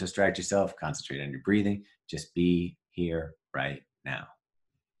 Don't distract yourself. Concentrate on your breathing. Just be here right now.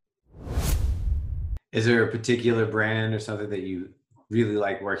 Is there a particular brand or something that you really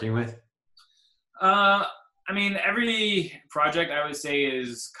like working with? I mean, every project I would say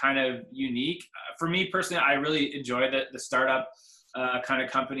is kind of unique. For me personally, I really enjoy the startup kind of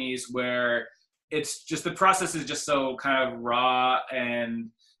companies where it's just the process is just so kind of raw, and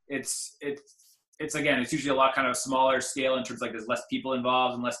it's again, it's usually a lot kind of smaller scale in terms of like there's less people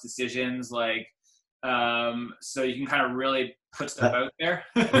involved and less decisions, like so you can kind of really put stuff out there.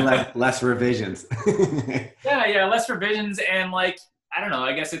 less revisions. yeah, less revisions, and like I don't know,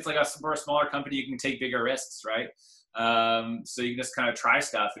 I guess it's like for a smaller company you can take bigger risks, right? So you can just kind of try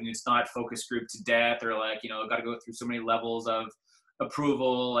stuff, and it's not focus group to death, or like got to go through so many levels of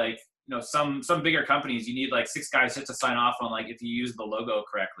approval. Like some bigger companies you need like 6 guys just to sign off on like if you use the logo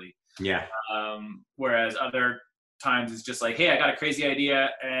correctly. Yeah. Whereas other times it's just like, hey, I got a crazy idea,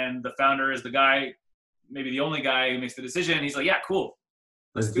 and the founder is the guy, maybe the only guy who makes the decision. He's like, yeah, cool,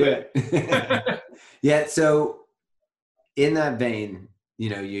 let's do it. Yeah. So in that vein,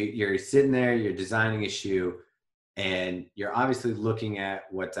 you're sitting there, you're designing a shoe, and you're obviously looking at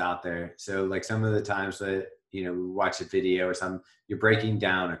what's out there. So like some of the times that, we watch a video or something, you're breaking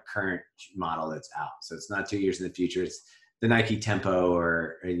down a current model that's out. So it's not 2 years in the future. It's the Nike Tempo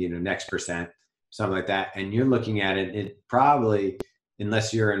or Next Percent, something like that. And you're looking at it, it probably,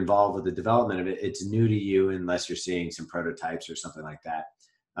 unless you're involved with the development of it, it's new to you unless you're seeing some prototypes or something like that.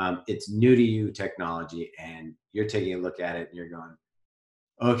 It's new to you technology, and you're taking a look at it and you're going,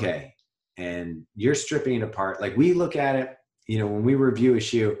 okay. And you're stripping it apart. Like we look at it, when we review a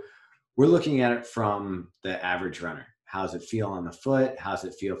shoe, we're looking at it from the average runner. How's it feel on the foot? How's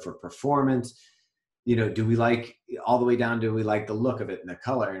it feel for performance? Do we like all the way down? Do we like the look of it and the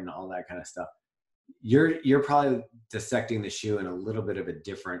color and all that kind of stuff? You're probably dissecting the shoe in a little bit of a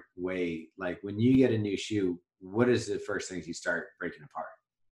different way. Like when you get a new shoe, what is the first things you start breaking apart?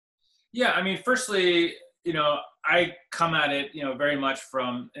 Yeah, I mean, firstly, I come at it, very much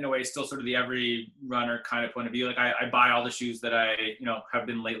from, in a way, still sort of the every runner kind of point of view. Like I buy all the shoes that I, have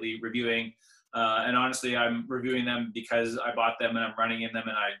been lately reviewing. And honestly, I'm reviewing them because I bought them and I'm running in them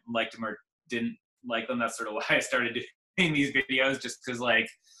and I liked them or didn't like them. That's sort of why I started doing these videos, just because like,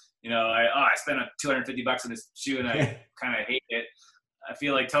 I spent $250 on this shoe and I kind of hate it. I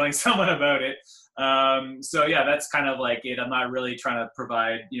feel like telling someone about it. So yeah, that's kind of like it. I'm not really trying to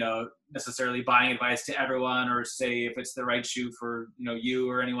provide, necessarily buying advice to everyone or say if it's the right shoe for, you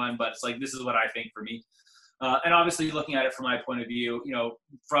or anyone, but it's like, this is what I think for me. And obviously looking at it from my point of view,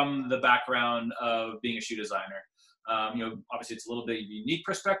 from the background of being a shoe designer, obviously it's a little bit of a unique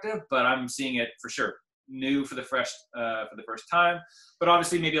perspective, but I'm seeing it for sure new for the first time, but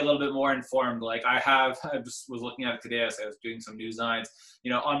obviously maybe a little bit more informed. Like I just was looking at it today as I was doing some new designs,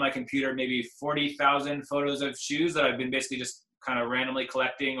 on my computer, maybe 40,000 photos of shoes that I've been basically just kind of randomly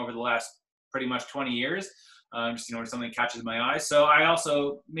collecting over the last pretty much 20 years. Just, when something catches my eye. So I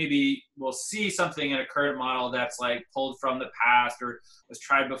also maybe will see something in a current model that's like pulled from the past or was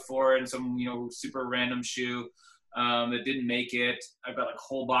tried before in some, super random shoe that didn't make it. I've got like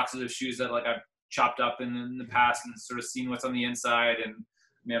whole boxes of shoes that like I've chopped up in the past and sort of seen what's on the inside. And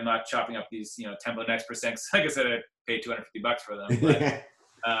I mean, I'm not chopping up these, Tempo Next Percent. Like I said, I paid $250 for them.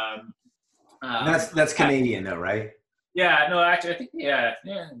 But, that's Canadian though, right? Yeah, no, actually, I think, yeah.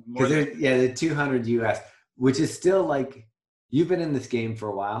 Because the 200 US, which is still like, you've been in this game for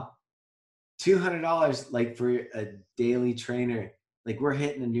a while. $200 like for a daily trainer, like we're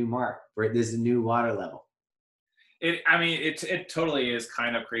hitting a new mark. There's a new water level. It totally is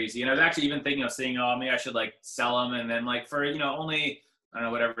kind of crazy. And I was actually even thinking of saying, maybe I should like sell them. And then like for, only, I don't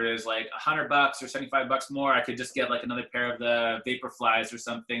know, whatever it is, like $100 or $75 more, I could just get like another pair of the Vaporflies or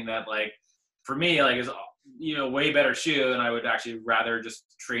something that like, for me, like is way better shoe, and I would actually rather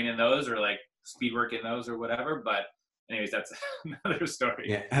just train in those or like speed work in those or whatever. But anyways, that's another story.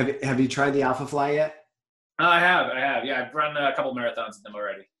 Yeah. Have you tried the Alpha Fly yet? I have. Yeah, I've run a couple marathons in them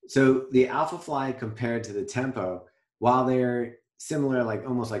already. So the Alpha Fly compared to the Tempo, while they're similar, like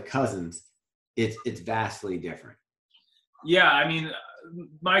almost like cousins, it's vastly different. Yeah, I mean,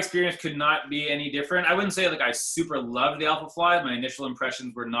 my experience could not be any different. I wouldn't say like I super loved the Alpha Fly. My initial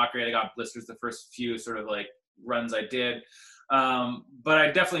impressions were not great. I got blisters the first few sort of like runs I did. But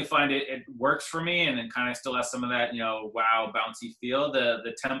I definitely find it works for me, and it kind of still has some of that, wow, bouncy feel.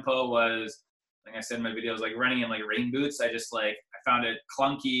 The Tempo was, like I said in my videos, like running in like rain boots. I found it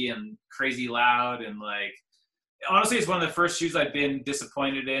clunky and crazy loud, and like, honestly, it's one of the first shoes I've been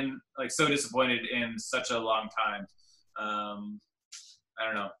disappointed in, like so disappointed in such a long time. I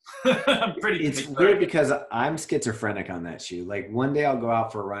don't know. I'm pretty. It's weird because I'm schizophrenic on that shoe. Like one day I'll go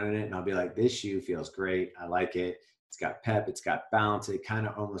out for a run in it and I'll be like, this shoe feels great. I like it. It's got pep. It's got bounce. It kind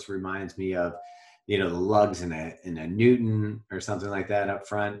of almost reminds me of, the lugs in a Newton or something like that up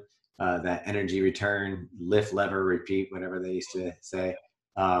front. That energy return, lift, lever, repeat, whatever they used to say.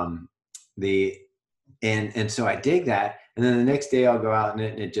 And so I dig that. And then the next day I'll go out in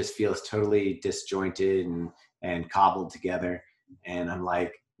it and it just feels totally disjointed and cobbled together. And I'm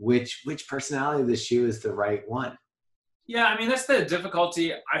like, which personality of the shoe is the right one? Yeah, I mean, that's the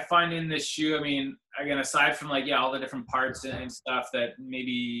difficulty I find in this shoe. I mean, again, aside from like, all the different parts and stuff that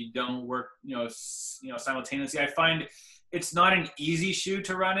maybe don't work, simultaneously, I find it's not an easy shoe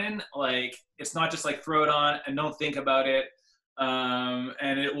to run in. Like, it's not just like throw it on and don't think about it.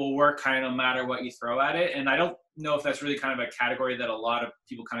 And it will work kind of no matter what you throw at it. And I don't know if that's really kind of a category that a lot of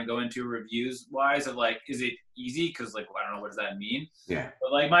people kind of go into reviews wise of like, is it easy? Cause like, I don't know, what does that mean? Yeah.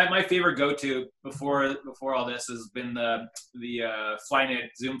 But like my favorite go-to before all this has been the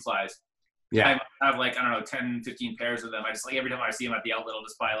Flyknit Zoom Flies. Yeah. I have like, I don't know, 10, 15 pairs of them. I just like, every time I see them at the outlet, I'll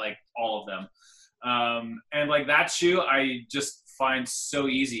just buy like all of them. And like that shoe, I just find so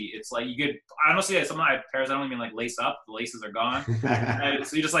easy. It's like you could honestly, some of my pairs I don't even like lace up. The laces are gone.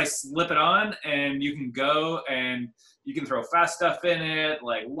 So you just like slip it on and you can go and you can throw fast stuff in it,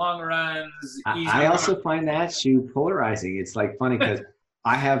 like long runs. I also find that shoe polarizing. It's like funny because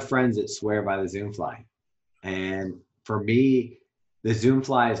I have friends that swear by the Zoom Fly, and for me, the Zoom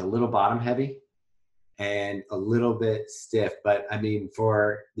Fly is a little bottom heavy and a little bit stiff. But I mean,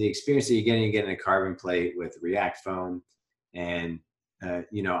 for the experience that you're getting a carbon plate with React foam. And,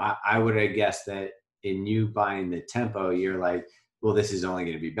 I would have guessed that in you buying the Tempo, you're like, well, this is only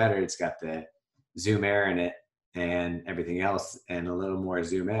going to be better. It's got the Zoom Air in it and everything else and a little more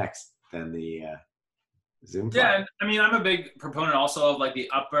Zoom X than the Zoom Fly. Yeah, I mean, I'm a big proponent also of like the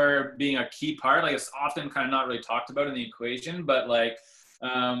upper being a key part. Like it's often kind of not really talked about in the equation, but like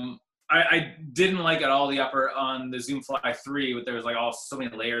I didn't like at all the upper on the Zoom Fly 3, but there was like so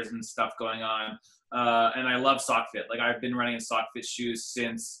many layers and stuff going on. And I love sock fit. Like I've been running in sock fit shoes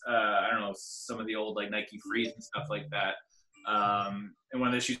since, I don't know, some of the old like Nike Frees and stuff like that. And one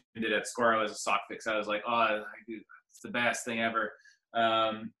of the shoes I did at Squirrel was a sock fit. So I was like, it's the best thing ever.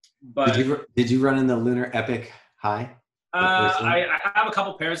 But did you run in the Lunar Epic High? I have a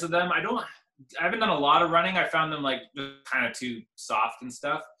couple pairs of them. I haven't done a lot of running. I found them like just kind of too soft and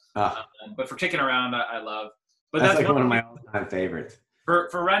stuff. But for kicking around, I love. But that's like one of my all-time favorites. For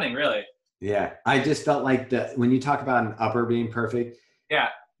running, really. Yeah, I just felt like when you talk about an upper being perfect,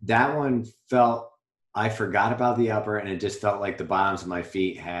 that one felt, I forgot about the upper and it just felt like the bottoms of my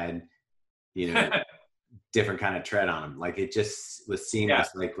feet had, different kind of tread on them. Like it just was seamless.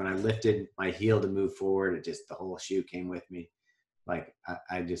 Yeah. Like when I lifted my heel to move forward, the whole shoe came with me. Like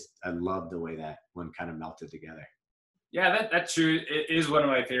I love the way that one kind of melted together. Yeah, that's true. It is one of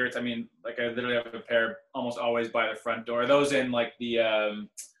my favorites. I mean, like I literally have a pair almost always by the front door. Those in like the I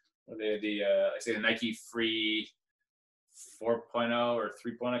say the Nike Free 4.0 or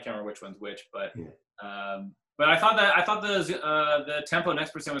 3.0. I can't remember which one's which, but I thought the Tempo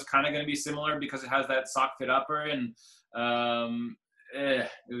Next Percent was kind of going to be similar because it has that sock fit upper, and it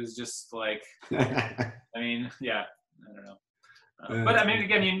was just like, I mean, I don't know. But I mean,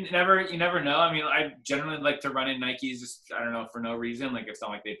 again, you never know. I mean, I generally like to run in Nikes, just I don't know, for no reason. Like it's not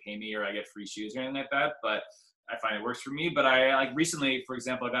like they pay me or I get free shoes or anything like that. But I find it works for me. But I like recently, for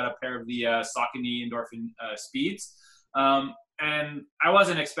example, I got a pair of the Saucony Endorphin Speeds, and I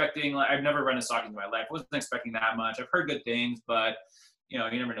wasn't expecting. Like I've never run a Saucony in my life. I wasn't expecting that much. I've heard good things, but you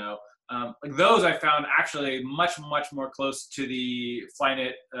never know. Like those, I found actually much more close to the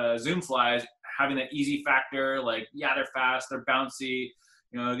Flyknit Zoom Flies, having that easy factor. Like they're fast, they're bouncy.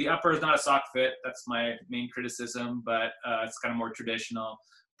 The upper is not a sock fit. That's my main criticism, but it's kind of more traditional.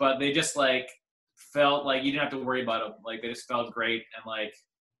 But they just like felt like you didn't have to worry about them. Like they just felt great. And like,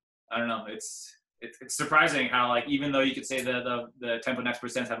 I don't know, it's surprising how like, even though you could say the Tempo Next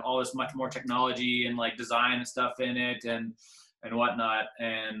Percents have all this much more technology and like design and stuff in it and whatnot,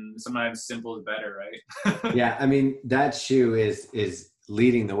 and sometimes simple is better, right? Yeah, I mean, that shoe is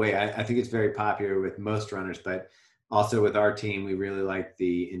leading the way. I think it's very popular with most runners, but also with our team, we really like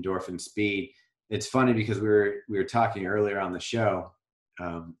the Endorphin Speed. It's funny because we were talking earlier on the show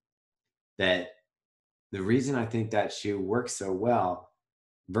that the reason I think that shoe works so well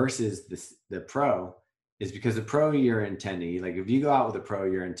versus the Pro is because the Pro, you're intending, like if you go out with a Pro,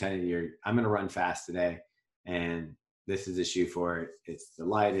 you're intending, I'm going to run fast today, and this is a shoe for it. It's the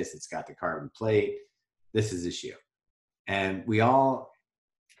lightest. It's got the carbon plate. This is a shoe. And we all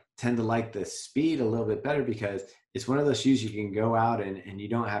tend to like the Speed a little bit better because it's one of those shoes you can go out and you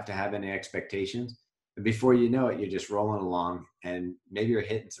don't have to have any expectations. And before you know it, you're just rolling along, and maybe you're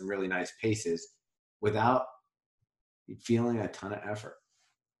hitting some really nice paces without feeling a ton of effort.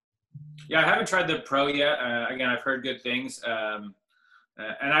 Yeah, I haven't tried the Pro yet. Again, I've heard good things. And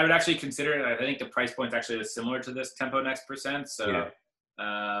I would actually consider it. I think the price point actually is similar to this Tempo Next Percent. So,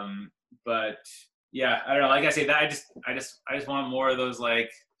 yeah. But yeah, I don't know. Like I say, that I just want more of those like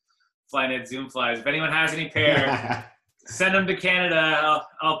Flyknit Zoom flies. If anyone has any pair, send them to Canada.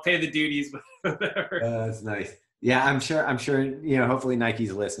 I'll pay the duties. Whatever. That's nice. Yeah, I'm sure. Hopefully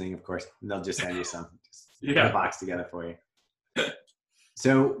Nike's listening, of course, and they'll just send you some. Just put a box together for you.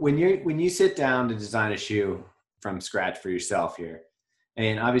 So when you sit down to design a shoe from scratch for yourself here,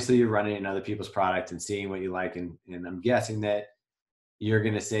 and obviously you're running in other people's products and seeing what you like, and I'm guessing that you're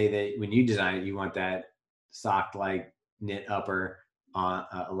going to say that when you design it, you want that sock-like knit upper on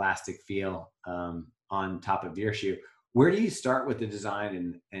elastic feel on top of your shoe. Where do you start with the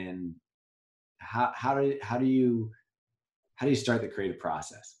design, and how do you start the creative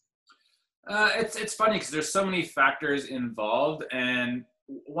process? It's funny because there's so many factors involved, and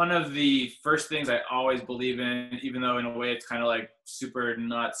one of the first things I always believe in, even though in a way it's kind of like super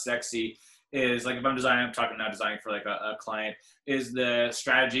not sexy, is like if I'm talking now designing for like a client, is the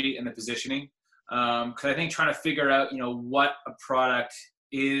strategy and the positioning. Because I think trying to figure out, what a product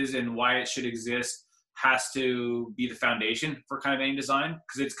is and why it should exist has to be the foundation for kind of any design,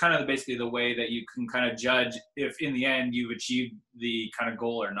 because it's kind of basically the way that you can kind of judge if in the end you've achieved the kind of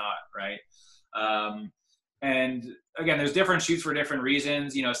goal or not, right? And again, there's different shoes for different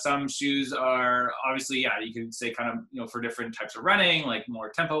reasons. Some shoes are obviously, you could say kind of, for different types of running, like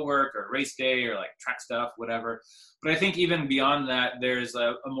more tempo work or race day or like track stuff, whatever. But I think even beyond that, there's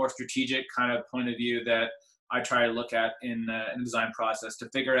a more strategic kind of point of view that I try to look at in the design process to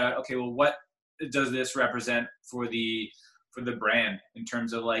figure out, okay, well, what does this represent for the brand in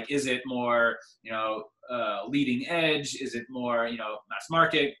terms of like, is it more, leading edge? Is it more, mass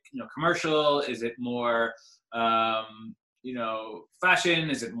market, commercial? Is it more, fashion?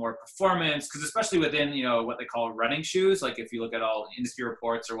 Is it more performance? Because especially within, what they call running shoes, like if you look at all industry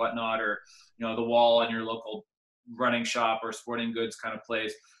reports or whatnot, or, the wall on your local running shop or sporting goods kind of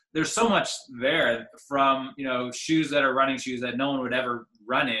place, there's so much there from, shoes that are running shoes that no one would ever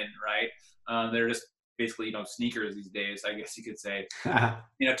run in, right? They're just basically, sneakers these days, I guess you could say,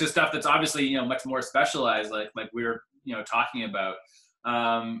 to stuff that's obviously, much more specialized, like we were, talking about.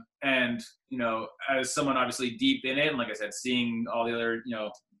 And, as someone obviously deep in it, and like I said, seeing all the other,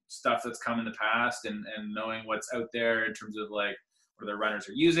 stuff that's come in the past and knowing what's out there in terms of like what the runners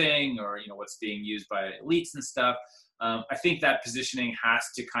are using or, what's being used by elites and stuff. I think that positioning has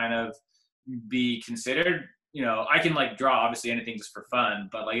to kind of be considered. I can like draw obviously anything just for fun,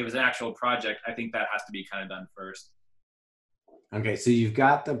 but like if it's an actual project, I think that has to be kind of done first. Okay. So you've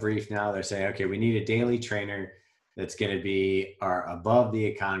got the brief now. They're saying, okay, we need a daily trainer that's going to be our above the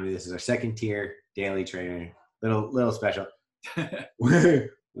economy. This is our second tier daily trainer, little special.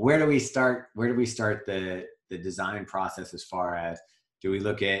 Where do we start? Where do we start the design process as far as, do we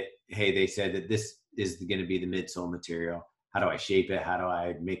look at, hey, they said that this is going to be the midsole material. How do I shape it? How do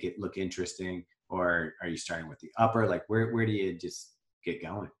I make it look interesting? Or are you starting with the upper? Like where do you just get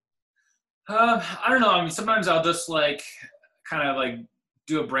going? I don't know. I mean, sometimes I'll just like kind of like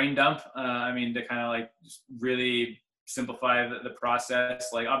do a brain dump. To kind of like just really simplify the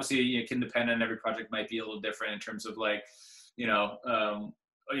process. Like obviously it can depend on every project, might be a little different in terms of like,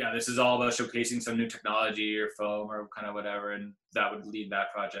 this is all about showcasing some new technology or foam or kind of whatever, and that would lead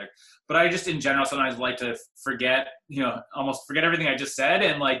that project. But I just in general sometimes like to forget, almost forget everything I just said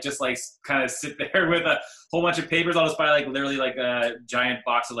and like just like kind of sit there with a whole bunch of papers. I'll just buy like literally like a giant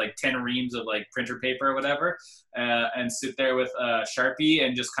box of like 10 reams of like printer paper or whatever, and sit there with a Sharpie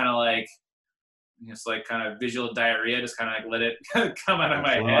and just kind of like, kind of visual diarrhea, just kind of like let it come out of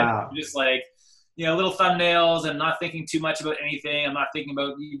my head. Just like, little thumbnails and not thinking too much about anything. I'm not thinking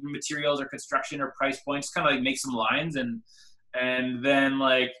about even materials or construction or price points. Kind of like make some lines and then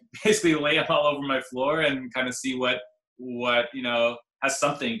like basically lay them all over my floor and kind of see what has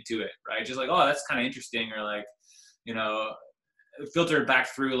something to it, right? Just like, oh, that's kind of interesting, or like, filter it back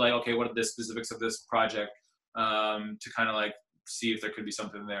through like, okay, what are the specifics of this project, to kind of like see if there could be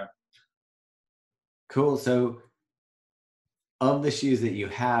something there. Cool. So of the shoes that you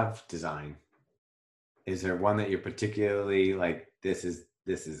have designed, is there one that you're particularly like, this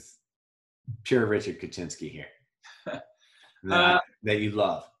is pure Richard Kuchinsky here that you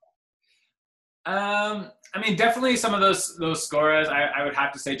love? I mean, definitely some of those Scoras, I would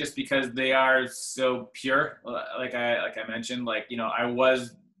have to say, just because they are so pure. Like I mentioned, like, I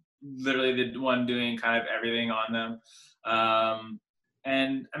was literally the one doing kind of everything on them.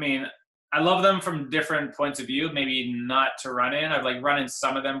 And I mean, I love them from different points of view, maybe not to run in. I've like run in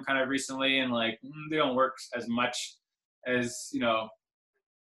some of them kind of recently, and like, they don't work as much as,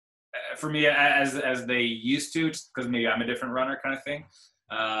 for me as they used to, just because maybe I'm a different runner kind of thing.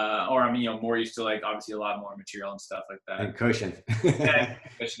 Or I'm, more used to like obviously a lot more material and stuff like that. And cushion. And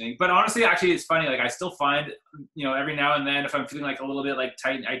cushioning. But honestly, actually, it's funny. Like I still find, every now and then, if I'm feeling like a little bit like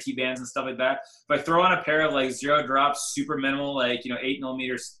tight in IT bands and stuff like that, if I throw on a pair of like 0 drops, super minimal, like, 8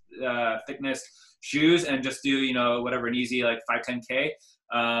 millimeters thickness shoes, and just do, whatever, an easy like 5-10K,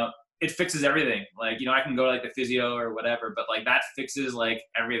 it fixes everything. Like, I can go to like the physio or whatever, but like that fixes like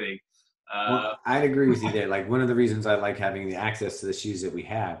everything. Well, I'd agree with you there. Like, one of the reasons I like having the access to the shoes that we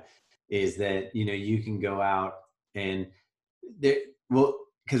have is that, you can go out and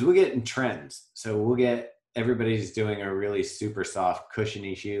because we're getting trends. So we'll get, everybody's doing a really super soft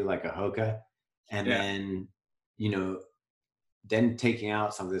cushiony shoe like a Hoka. And then, then taking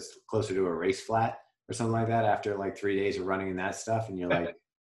out something that's closer to a race flat or something like that after like 3 days of running in that stuff. And you're like,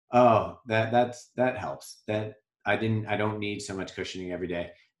 oh, that helps. That I don't need so much cushioning every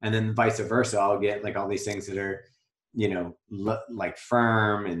day. And then vice versa, I'll get like all these things that are, like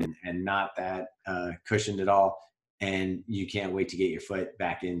firm and not that cushioned at all. And you can't wait to get your foot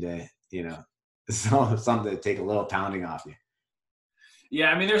back into, something to take a little pounding off you.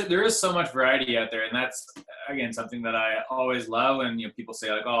 Yeah, I mean, there is so much variety out there, and that's, again, something that I always love. And people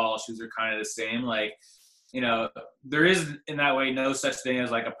say like, oh, all shoes are kind of the same. Like, there is in that way no such thing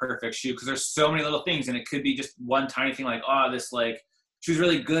as like a perfect shoe, because there's so many little things, and it could be just one tiny thing like, oh, this like shoe's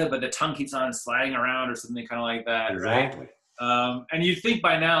really good, but the tongue keeps on sliding around or something kind of like that. Exactly. Right? And you'd think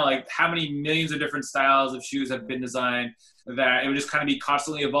by now, like, how many millions of different styles of shoes have been designed, that it would just kind of be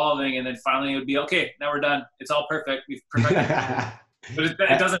constantly evolving, and then finally it would be, okay, now we're done. It's all perfect. We've perfected it. But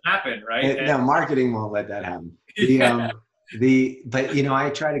it doesn't happen, right? No, marketing won't let that happen. But I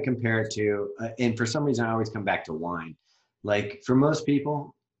try to compare it to, and for some reason I always come back to wine. Like, for most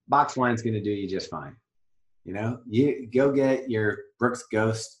people, box wine's going to do you just fine. You go get your Brooks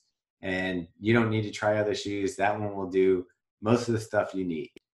Ghost, and you don't need to try other shoes. That one will do most of the stuff you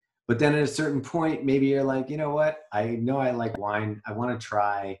need. But then at a certain point, maybe you're like, you know what? I know I like wine. I want to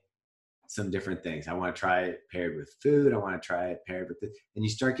try some different things. I want to try it paired with food. I want to try it paired with this. And you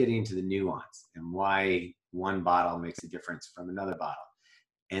start getting into the nuance and why one bottle makes a difference from another bottle.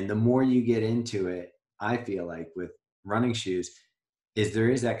 And the more you get into it, I feel like with running shoes, there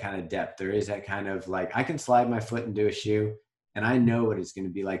is that kind of depth. There is that kind of like, I can slide my foot into a shoe and I know what it's going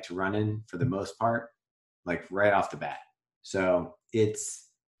to be like to run in for the most part, like right off the bat. So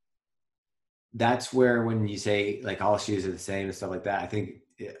that's where, when you say like all shoes are the same and stuff like that,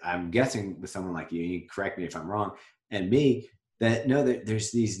 I'm guessing with someone like you correct me if I'm wrong, and me, that there's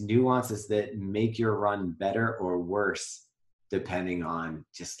these nuances that make your run better or worse depending on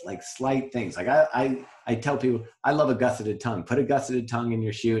just like slight things. Like I tell people, I love a gusseted tongue. Put a gusseted tongue in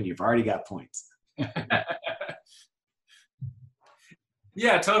your shoe and you've already got points.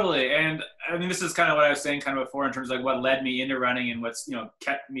 Yeah, totally. And I mean, this is kind of what I was saying kind of before in terms of like what led me into running and what's,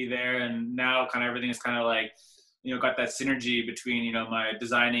 kept me there. And now kind of everything is kind of like, got that synergy between, my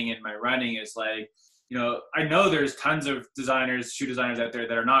designing and my running. Is like, I know there's tons of shoe designers out there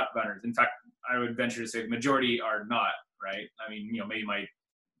that are not runners. In fact, I would venture to say the majority are not, right? I mean, maybe might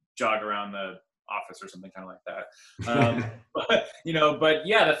jog around the office or something kind of like that. But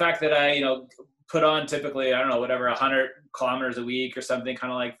yeah, the fact that I, put on typically, I don't know, whatever, 100 kilometers a week or something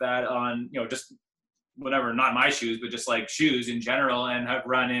kind of like that on, just whatever, not my shoes, but just like shoes in general, and have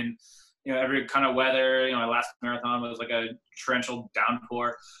run in, every kind of weather. My last marathon was like a torrential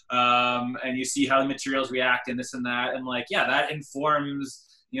downpour. And you see how the materials react and this and that. And like, yeah, that informs,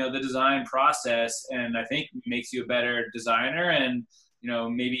 the design process, and I think makes you a better designer. And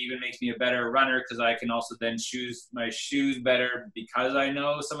maybe even makes me a better runner because I can also then choose my shoes better because I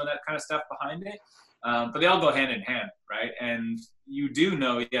know some of that kind of stuff behind it. But they all go hand in hand, right? And you do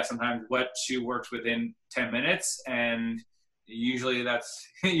know, sometimes what shoe works within 10 minutes, and usually that's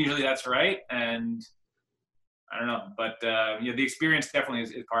right. And I don't know, but the experience definitely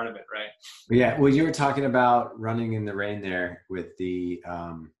is part of it, right? Yeah. Well, you were talking about running in the rain there with the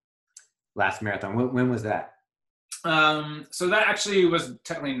last marathon. When was that? So that actually was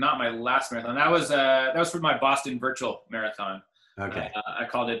technically not my last marathon. That was for my Boston virtual marathon. Okay. I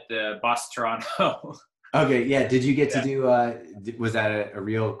called it the Boston Toronto. Okay. Yeah. Did you get to do? Was that a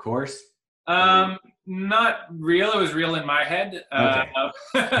real course? Not real. It was real in my head. Okay.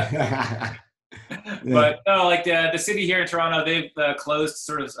 But no, like the city here in Toronto, they've closed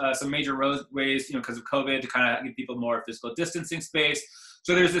sort of some major roadways, because of COVID, to kind of give people more physical distancing space.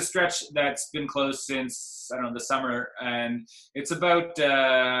 So there's this stretch that's been closed since, I don't know, the summer, and it's about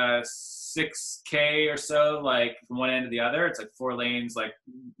 6K or so, like from one end to the other. It's like 4 lanes, like,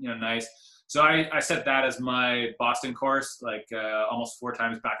 nice. So I set that as my Boston course, like almost 4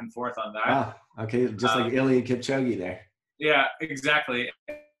 times back and forth on that. Wow. Okay. Just like Eliud Kipchoge there. Yeah, exactly.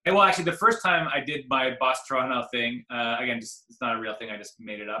 And well, actually, the first time I did my Boston Toronto thing, again, it's not a real thing. I just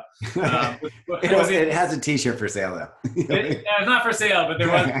made it up. It has a T-shirt for sale, though. It's not for sale, but there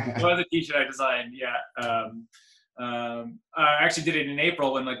was a T-shirt I designed. Yeah. I actually did it in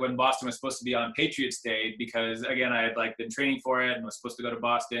April when Boston was supposed to be on Patriots Day, because again I had been training for it and was supposed to go to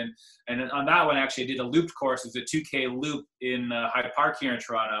Boston. And on that one, actually, I did a looped course. It was a 2K loop in Hyde Park here in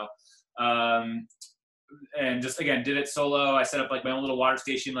Toronto. And just again did it solo. I set up my own little water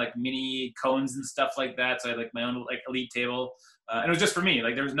station, mini cones and stuff like that. So I had my own elite table, and it was just for me.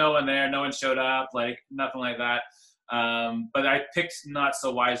 There was no one there, no one showed up, nothing like that. But I picked not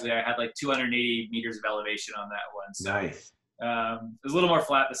so wisely. I had 280 meters of elevation on that one. So, nice. It was a little more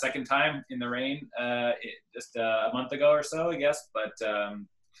flat the second time in the rain, just a month ago or so, I guess. But I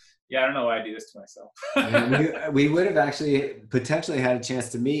don't know why I do this to myself. we would have actually potentially had a chance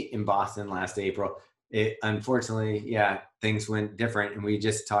to meet in Boston last April. Unfortunately, things went different. And we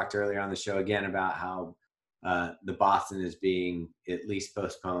just talked earlier on the show again about how the Boston is being at least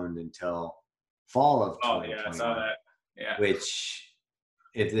postponed until fall of 2021. Oh, yeah, I saw that. Yeah. Which,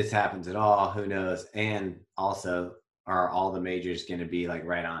 if this happens at all, who knows? And also, are all the majors going to be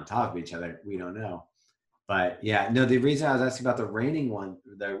right on top of each other? We don't know. But the reason I was asking about the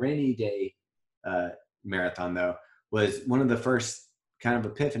rainy day marathon, though, was one of the first kind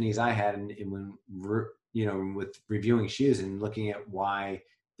of epiphanies I had when with reviewing shoes and looking at why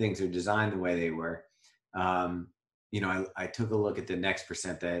things are designed the way they were. I took a look at the next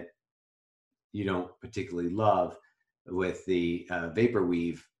percent that you don't particularly love with the vapor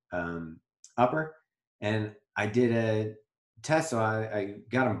weave upper, and I did a test. So I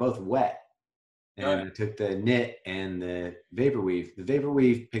got them both wet, and I took the knit and the vapor weave. The vapor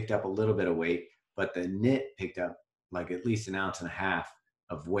weave picked up a little bit of weight, but the knit picked up at least 1.5 ounces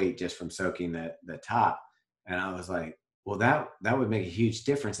of weight just from soaking the top. And I was like, well, that would make a huge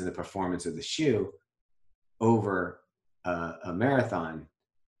difference in the performance of the shoe over a marathon.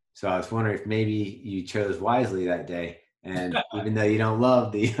 So I was wondering if maybe you chose wisely that day. And even though you don't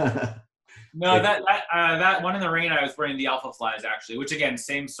love the no, that one in the rain, I was wearing the Alpha Flies actually, which again,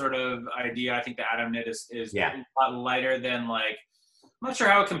 same sort of idea. I think the Atom knit is a lot lighter than I'm not sure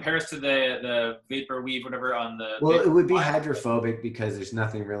how it compares to the vapor weave, whatever on the. Well, it would be hydrophobic because there's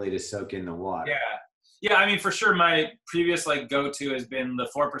nothing really to soak in the water. Yeah. I mean, for sure, my previous go-to has been the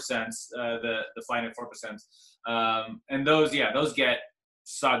 4%, the Flyknit 4%, and those get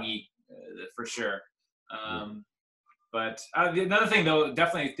soggy for sure. But another thing, though,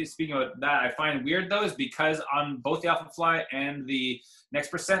 definitely speaking of that, I find weird though is because on both the Alpha Fly and the Next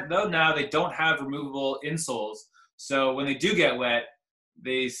Percent, though, now they don't have removable insoles. So when they do get wet,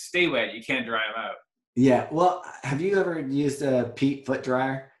 they stay wet. You can't dry them out. Yeah. Well, have you ever used a Pete foot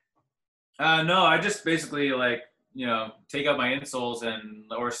dryer? No, I just basically take out my insoles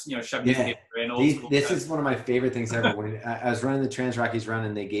or shove these in. This is one of my favorite things ever. When I was running the Trans Rockies run,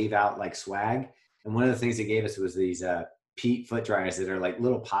 and they gave out swag, and one of the things they gave us was these Pete foot dryers that are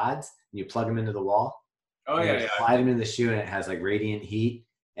little pods, and you plug them into the wall. Oh yeah. Slide them in the shoe, and it has radiant heat,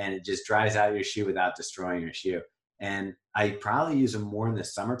 and it just dries out your shoe without destroying your shoe. And I probably use them more in the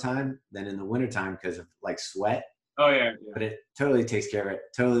summertime than in the wintertime because of sweat. Oh yeah. But it totally takes care of it.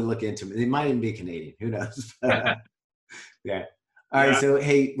 Totally look into it. They might even be Canadian. Who knows? Yeah. All right. So,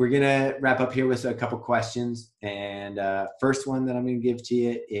 hey, we're going to wrap up here with a couple questions. And first one that I'm going to give to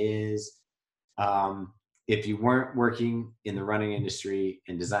you is, if you weren't working in the running industry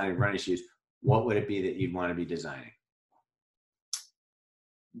and designing running shoes, what would it be that you'd want to be designing?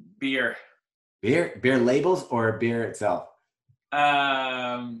 Beer. Beer labels or beer itself?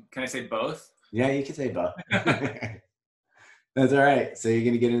 Can I say both? Yeah, you can say both. That's all right. So you're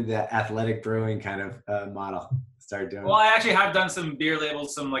going to get into the athletic brewing kind of model. Start doing. Well, I actually have done some beer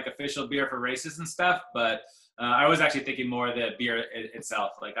labels, some like official beer for races and stuff, but I was actually thinking more of the beer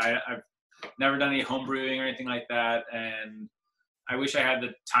itself. Like I've never done any home brewing or anything like that, and I wish I had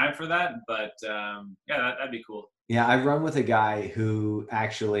the time for that. But yeah, that'd be cool. Yeah, I run with a guy who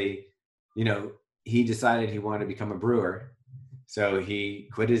actually, he decided he wanted to become a brewer. So he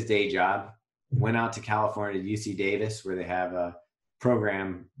quit his day job, went out to California, UC Davis, where they have a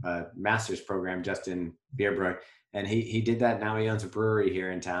program, a master's program just in beer brewing. And he did that. Now he owns a brewery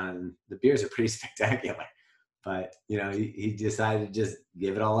here in town, and the beers are pretty spectacular. But, he decided to just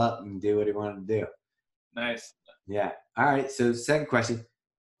give it all up and do what he wanted to do. Nice. Yeah. All right. So second question,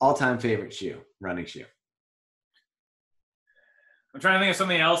 all-time favorite shoe, running shoe. I'm trying to think of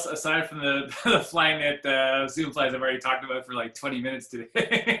something else aside from the Flyknit Zoom flies I've already talked about for like 20 minutes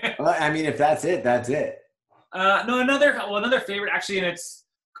today. Well, I mean, if that's it, that's it. No, another favorite actually, and it's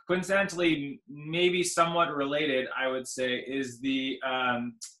coincidentally maybe somewhat related, I would say, is the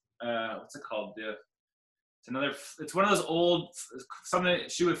what's it called? It's one of those old something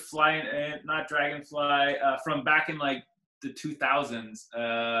shoe with fly in it, not dragonfly, from back in like the 2000s.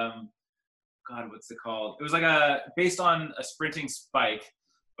 God, what's it called? It was like based on a sprinting spike,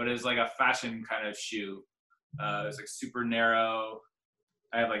 but it was like a fashion kind of shoe. It was like super narrow.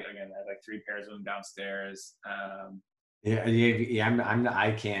 I have like 3 pairs of them downstairs. I can't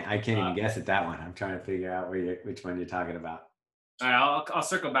even guess at that one. I'm trying to figure out which one you're talking about. All right, I'll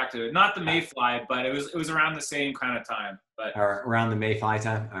circle back to it. Not the Mayfly, but it was around the same kind of time. But or around the Mayfly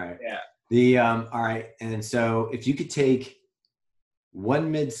time. All right. Yeah. All right. And so if you could take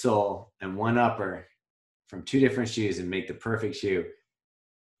one midsole and one upper from 2 different shoes and make the perfect shoe,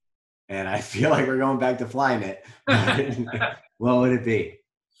 and I feel like we're going back to Flyknit, what would it be?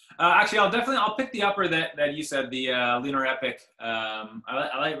 Actually, I'll pick the upper that you said, the Lunar Epic.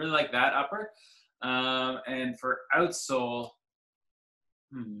 I really like that upper. And for outsole,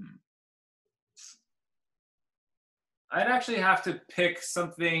 I'd actually have to pick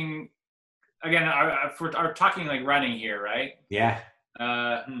something. Again, we're talking like running here, right? Yeah.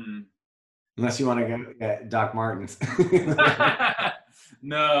 Unless you want to go Doc Martens.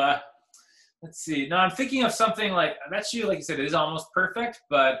 No. Let's see. No, I'm thinking of something like that shoe. Like you said, it is almost perfect,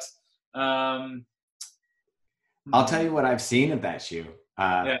 but I'll tell you what I've seen of that shoe.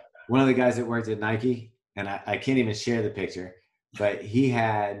 One of the guys that worked at Nike, and I can't even share the picture, but he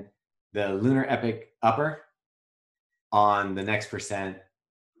had the Lunar Epic upper on the Next Percent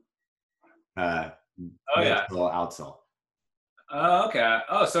outsole. Oh, okay.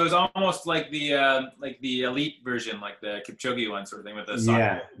 Oh, so it's almost like the elite version, like the Kipchoge one sort of thing with the sock.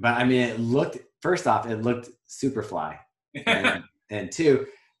 Yeah, but I mean, it looked super fly. And two,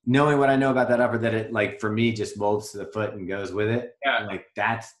 knowing what I know about that upper, that it, like, for me, just molds to the foot and goes with it. Yeah. Like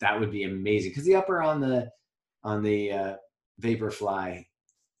that would be amazing. Because the upper on the Vaporfly,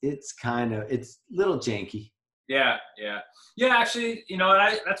 it's a little janky. Yeah. Actually,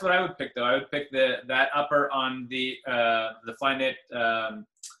 that's what I would pick though. I would pick that upper on the Flyknit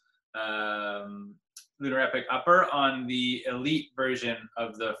Lunar Epic upper on the elite version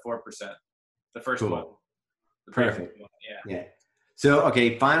of the 4%, the first one. Perfect. One. Yeah. So,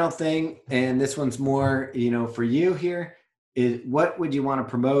 okay, final thing, and this one's more, for you here, is what would you want to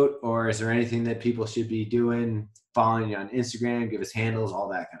promote, or is there anything that people should be doing, following you on Instagram, give us handles, all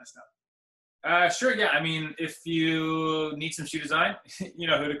that kind of stuff? Sure. Yeah. I mean, if you need some shoe design, you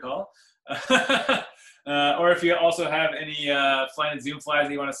know who to call. Or if you also have any Flyknit Zoom flies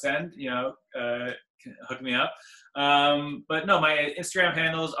that you want to send, hook me up. But no, my Instagram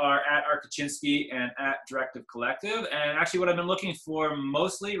handles are @Kuchinsky and @Directive Collective. And actually, what I've been looking for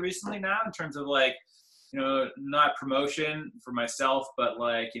mostly recently now, in terms of not promotion for myself, but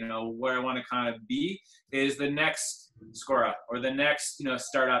where I want to kind of be, is the next Skora or the next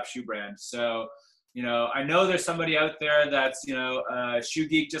startup shoe brand. So I know there's somebody out there that's a shoe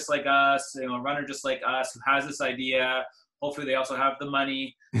geek just like us, a runner just like us, who has this idea. Hopefully they also have the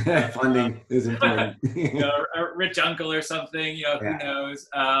money. Funding is important. A rich uncle or something, who knows.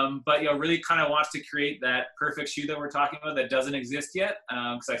 But really kind of wants to create that perfect shoe that we're talking about that doesn't exist yet.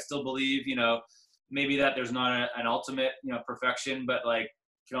 Because I still believe maybe that there's not an ultimate perfection, but you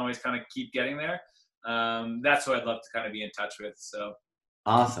can always kind of keep getting there. That's what I'd love to kind of be in touch with. So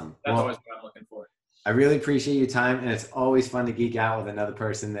awesome. That's always what I'm looking for. I really appreciate your time, and it's always fun to geek out with another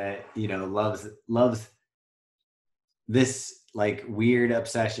person that loves this weird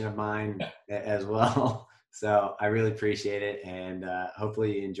obsession of mine as well. So I really appreciate it, and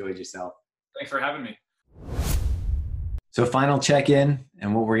hopefully you enjoyed yourself. Thanks for having me. So final check-in,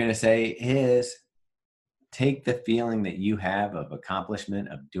 and what we're going to say is take the feeling that you have of accomplishment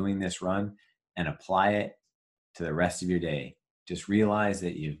of doing this run and apply it to the rest of your day. Just realize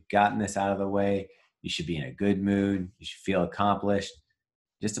that you've gotten this out of the way. You should be in a good mood. You should feel accomplished.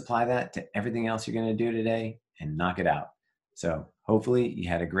 Just apply that to everything else you're going to do today and knock it out. So hopefully you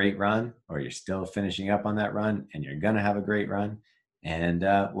had a great run, or you're still finishing up on that run, and you're going to have a great run. And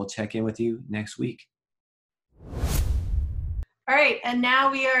we'll check in with you next week. All right, and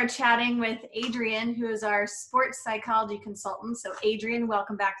now we are chatting with Adrian, who is our sports psychology consultant. So Adrian,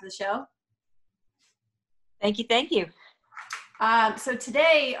 welcome back to the show. Thank you. So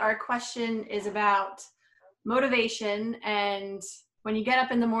today our question is about motivation, and when you get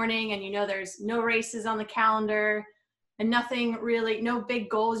up in the morning and you know there's no races on the calendar and nothing really, no big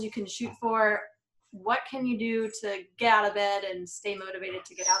goals you can shoot for, what can you do to get out of bed and stay motivated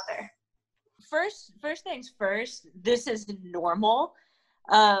to get out there? First things first, this is normal.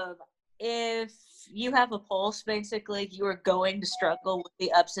 If you have a pulse, basically, you are going to struggle with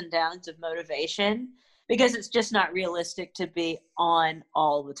the ups and downs of motivation because it's just not realistic to be on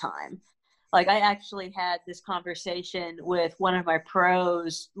all the time. Like, I actually had this conversation with one of my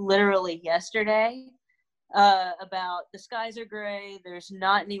pros literally yesterday about the skies are gray, there's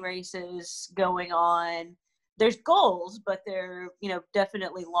not any races going on, there's goals, but they're,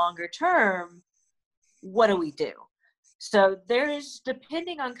 definitely longer term. What do we do? So there's,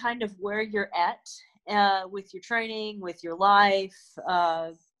 depending on kind of where you're at with your training, with your life,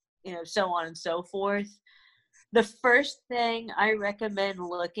 so on and so forth. The first thing I recommend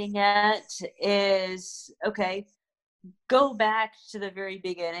looking at is, okay, go back to the very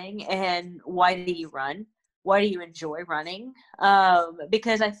beginning and why do you run? Why do you enjoy running?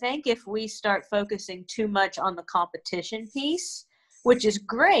 Because I think if we start focusing too much on the competition piece, which is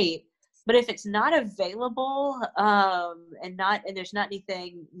great, but if it's not available and there's not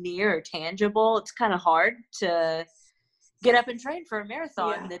anything near or tangible, it's kind of hard to get up and train for a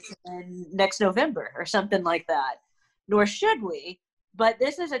marathon that's in next November or something like that. Nor should we. But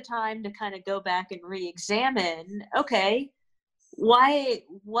this is a time to kind of go back and re-examine, okay,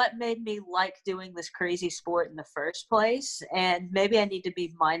 what made me like doing this crazy sport in the first place? And maybe I need to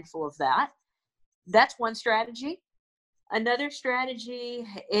be mindful of that. That's one strategy. Another strategy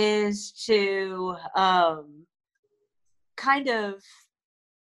is to kind of,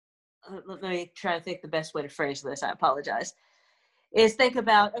 let me try to think the best way to phrase this. I apologize. Is think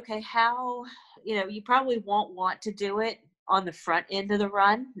about, okay, how, you probably won't want to do it on the front end of the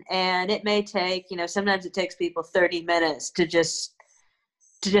run. And it may take, sometimes it takes people 30 minutes to just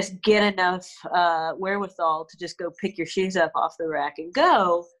get enough wherewithal to just go pick your shoes up off the rack and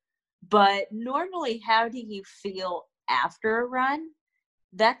go. But normally, how do you feel after a run?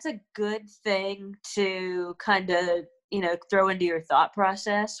 That's a good thing to kind of, throw into your thought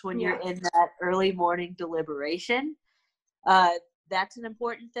process when you're in that early morning deliberation. That's an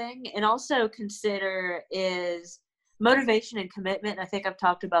important thing. And also consider is motivation and commitment. I think I've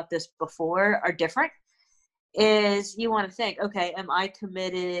talked about this before, are different. Is you want to think, okay, am I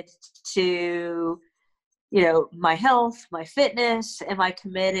committed to, my health, my fitness? Am I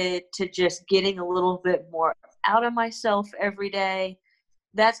committed to just getting a little bit more out of myself every day?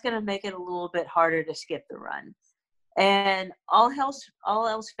 That's going to make it a little bit harder to skip the run. And all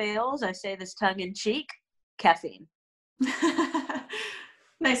else fails, I say this tongue in cheek, caffeine.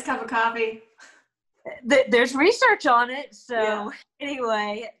 Nice cup of coffee. There's research on it. So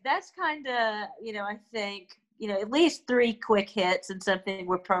anyway, that's kind of, I think, at least 3 quick hits and something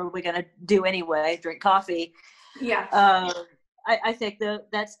we're probably going to do anyway, drink coffee. Yeah. I think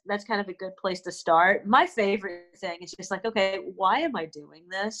that's kind of a good place to start. My favorite thing is just like, okay, why am I doing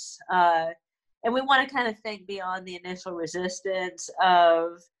this? And we want to kind of think beyond the initial resistance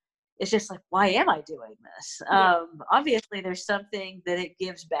of, it's just like, why am I doing this? Obviously, there's something that it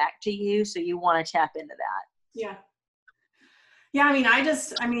gives back to you, so you want to tap into that. Yeah. Yeah,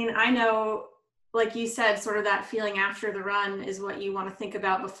 I know, like you said, sort of that feeling after the run is what you want to think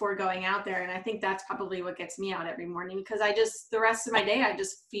about before going out there. And I think that's probably what gets me out every morning, because the rest of my day, I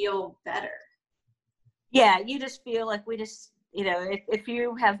just feel better. Yeah, you just feel like if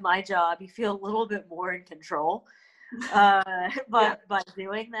you have my job, you feel a little bit more in control. By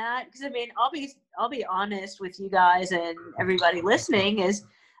doing that, because I'll be honest with you guys and everybody listening, is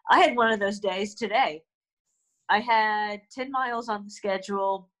I had one of those days today. I had 10 miles on the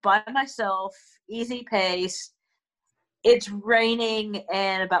schedule by myself, easy pace. It's raining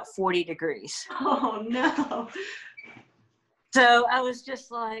and about 40 degrees. Oh no. So I was just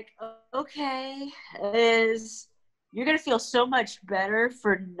like, okay, you're going to feel so much better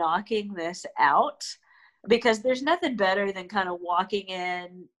for knocking this out, because there's nothing better than kind of walking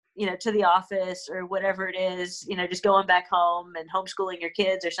in, to the office or whatever it is, just going back home and homeschooling your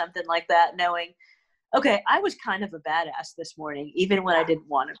kids or something like that, knowing, okay, I was kind of a badass this morning, even when I didn't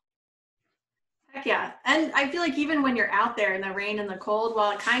want to. Heck yeah. And I feel like even when you're out there in the rain and the cold,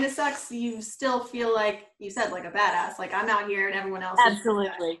 while it kind of sucks, you still feel like, you said, like a badass. Like, I'm out here and everyone else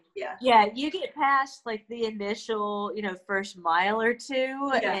Absolutely. Yeah, you get past like the initial, first mile or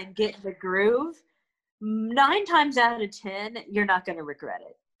two and get in the groove. 9 times out of 10, you're not going to regret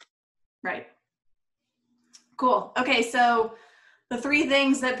it. Right. Cool. Okay, so the 3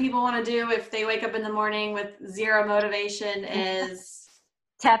 things that people want to do if they wake up in the morning with zero motivation is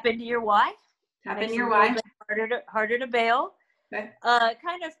tap into your why. Tap into your why. Harder to bail. Okay.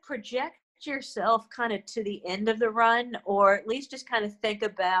 Kind of project yourself kind of to the end of the run, or at least just kind of think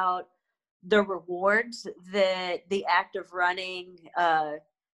about the rewards that the act of running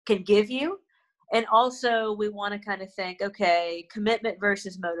can give you. And also we want to kind of think, okay, commitment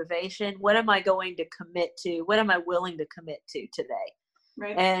versus motivation. What am I going to commit to? What am I willing to commit to today?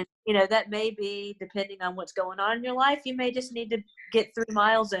 Right. And, that may be, depending on what's going on in your life, you may just need to get 3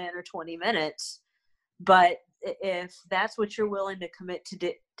 miles in or 20 minutes. But if that's what you're willing to commit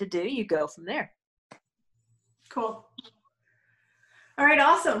to do, you go from there. Cool. All right.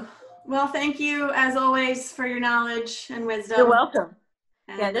 Awesome. Well, thank you as always for your knowledge and wisdom. You're welcome.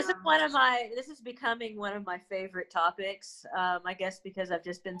 And, this is becoming one of my favorite topics. I guess because I've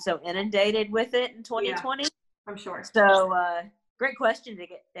just been so inundated with it in 2020. I'm sure. So, great question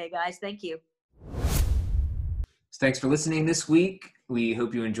today, guys. Thank you. So thanks for listening this week. We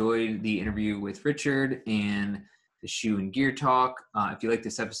hope you enjoyed the interview with Richard and the shoe and gear talk. If you like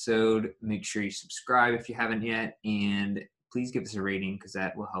this episode, make sure you subscribe if you haven't yet, and please give us a rating because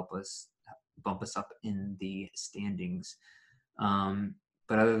that will help us bump us up in the standings.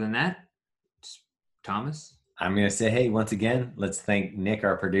 But other than that, Thomas? I'm going to say, hey, once again, let's thank Nick,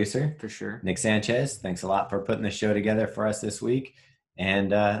 our producer. For sure. Nick Sanchez, thanks a lot for putting the show together for us this week.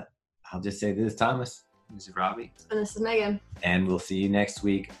 And I'll just say this is Thomas. This is Robbie. And this is Megan. And we'll see you next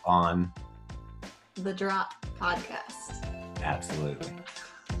week on The Drop Podcast. Absolutely.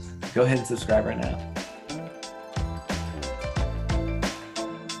 Go ahead and subscribe right now.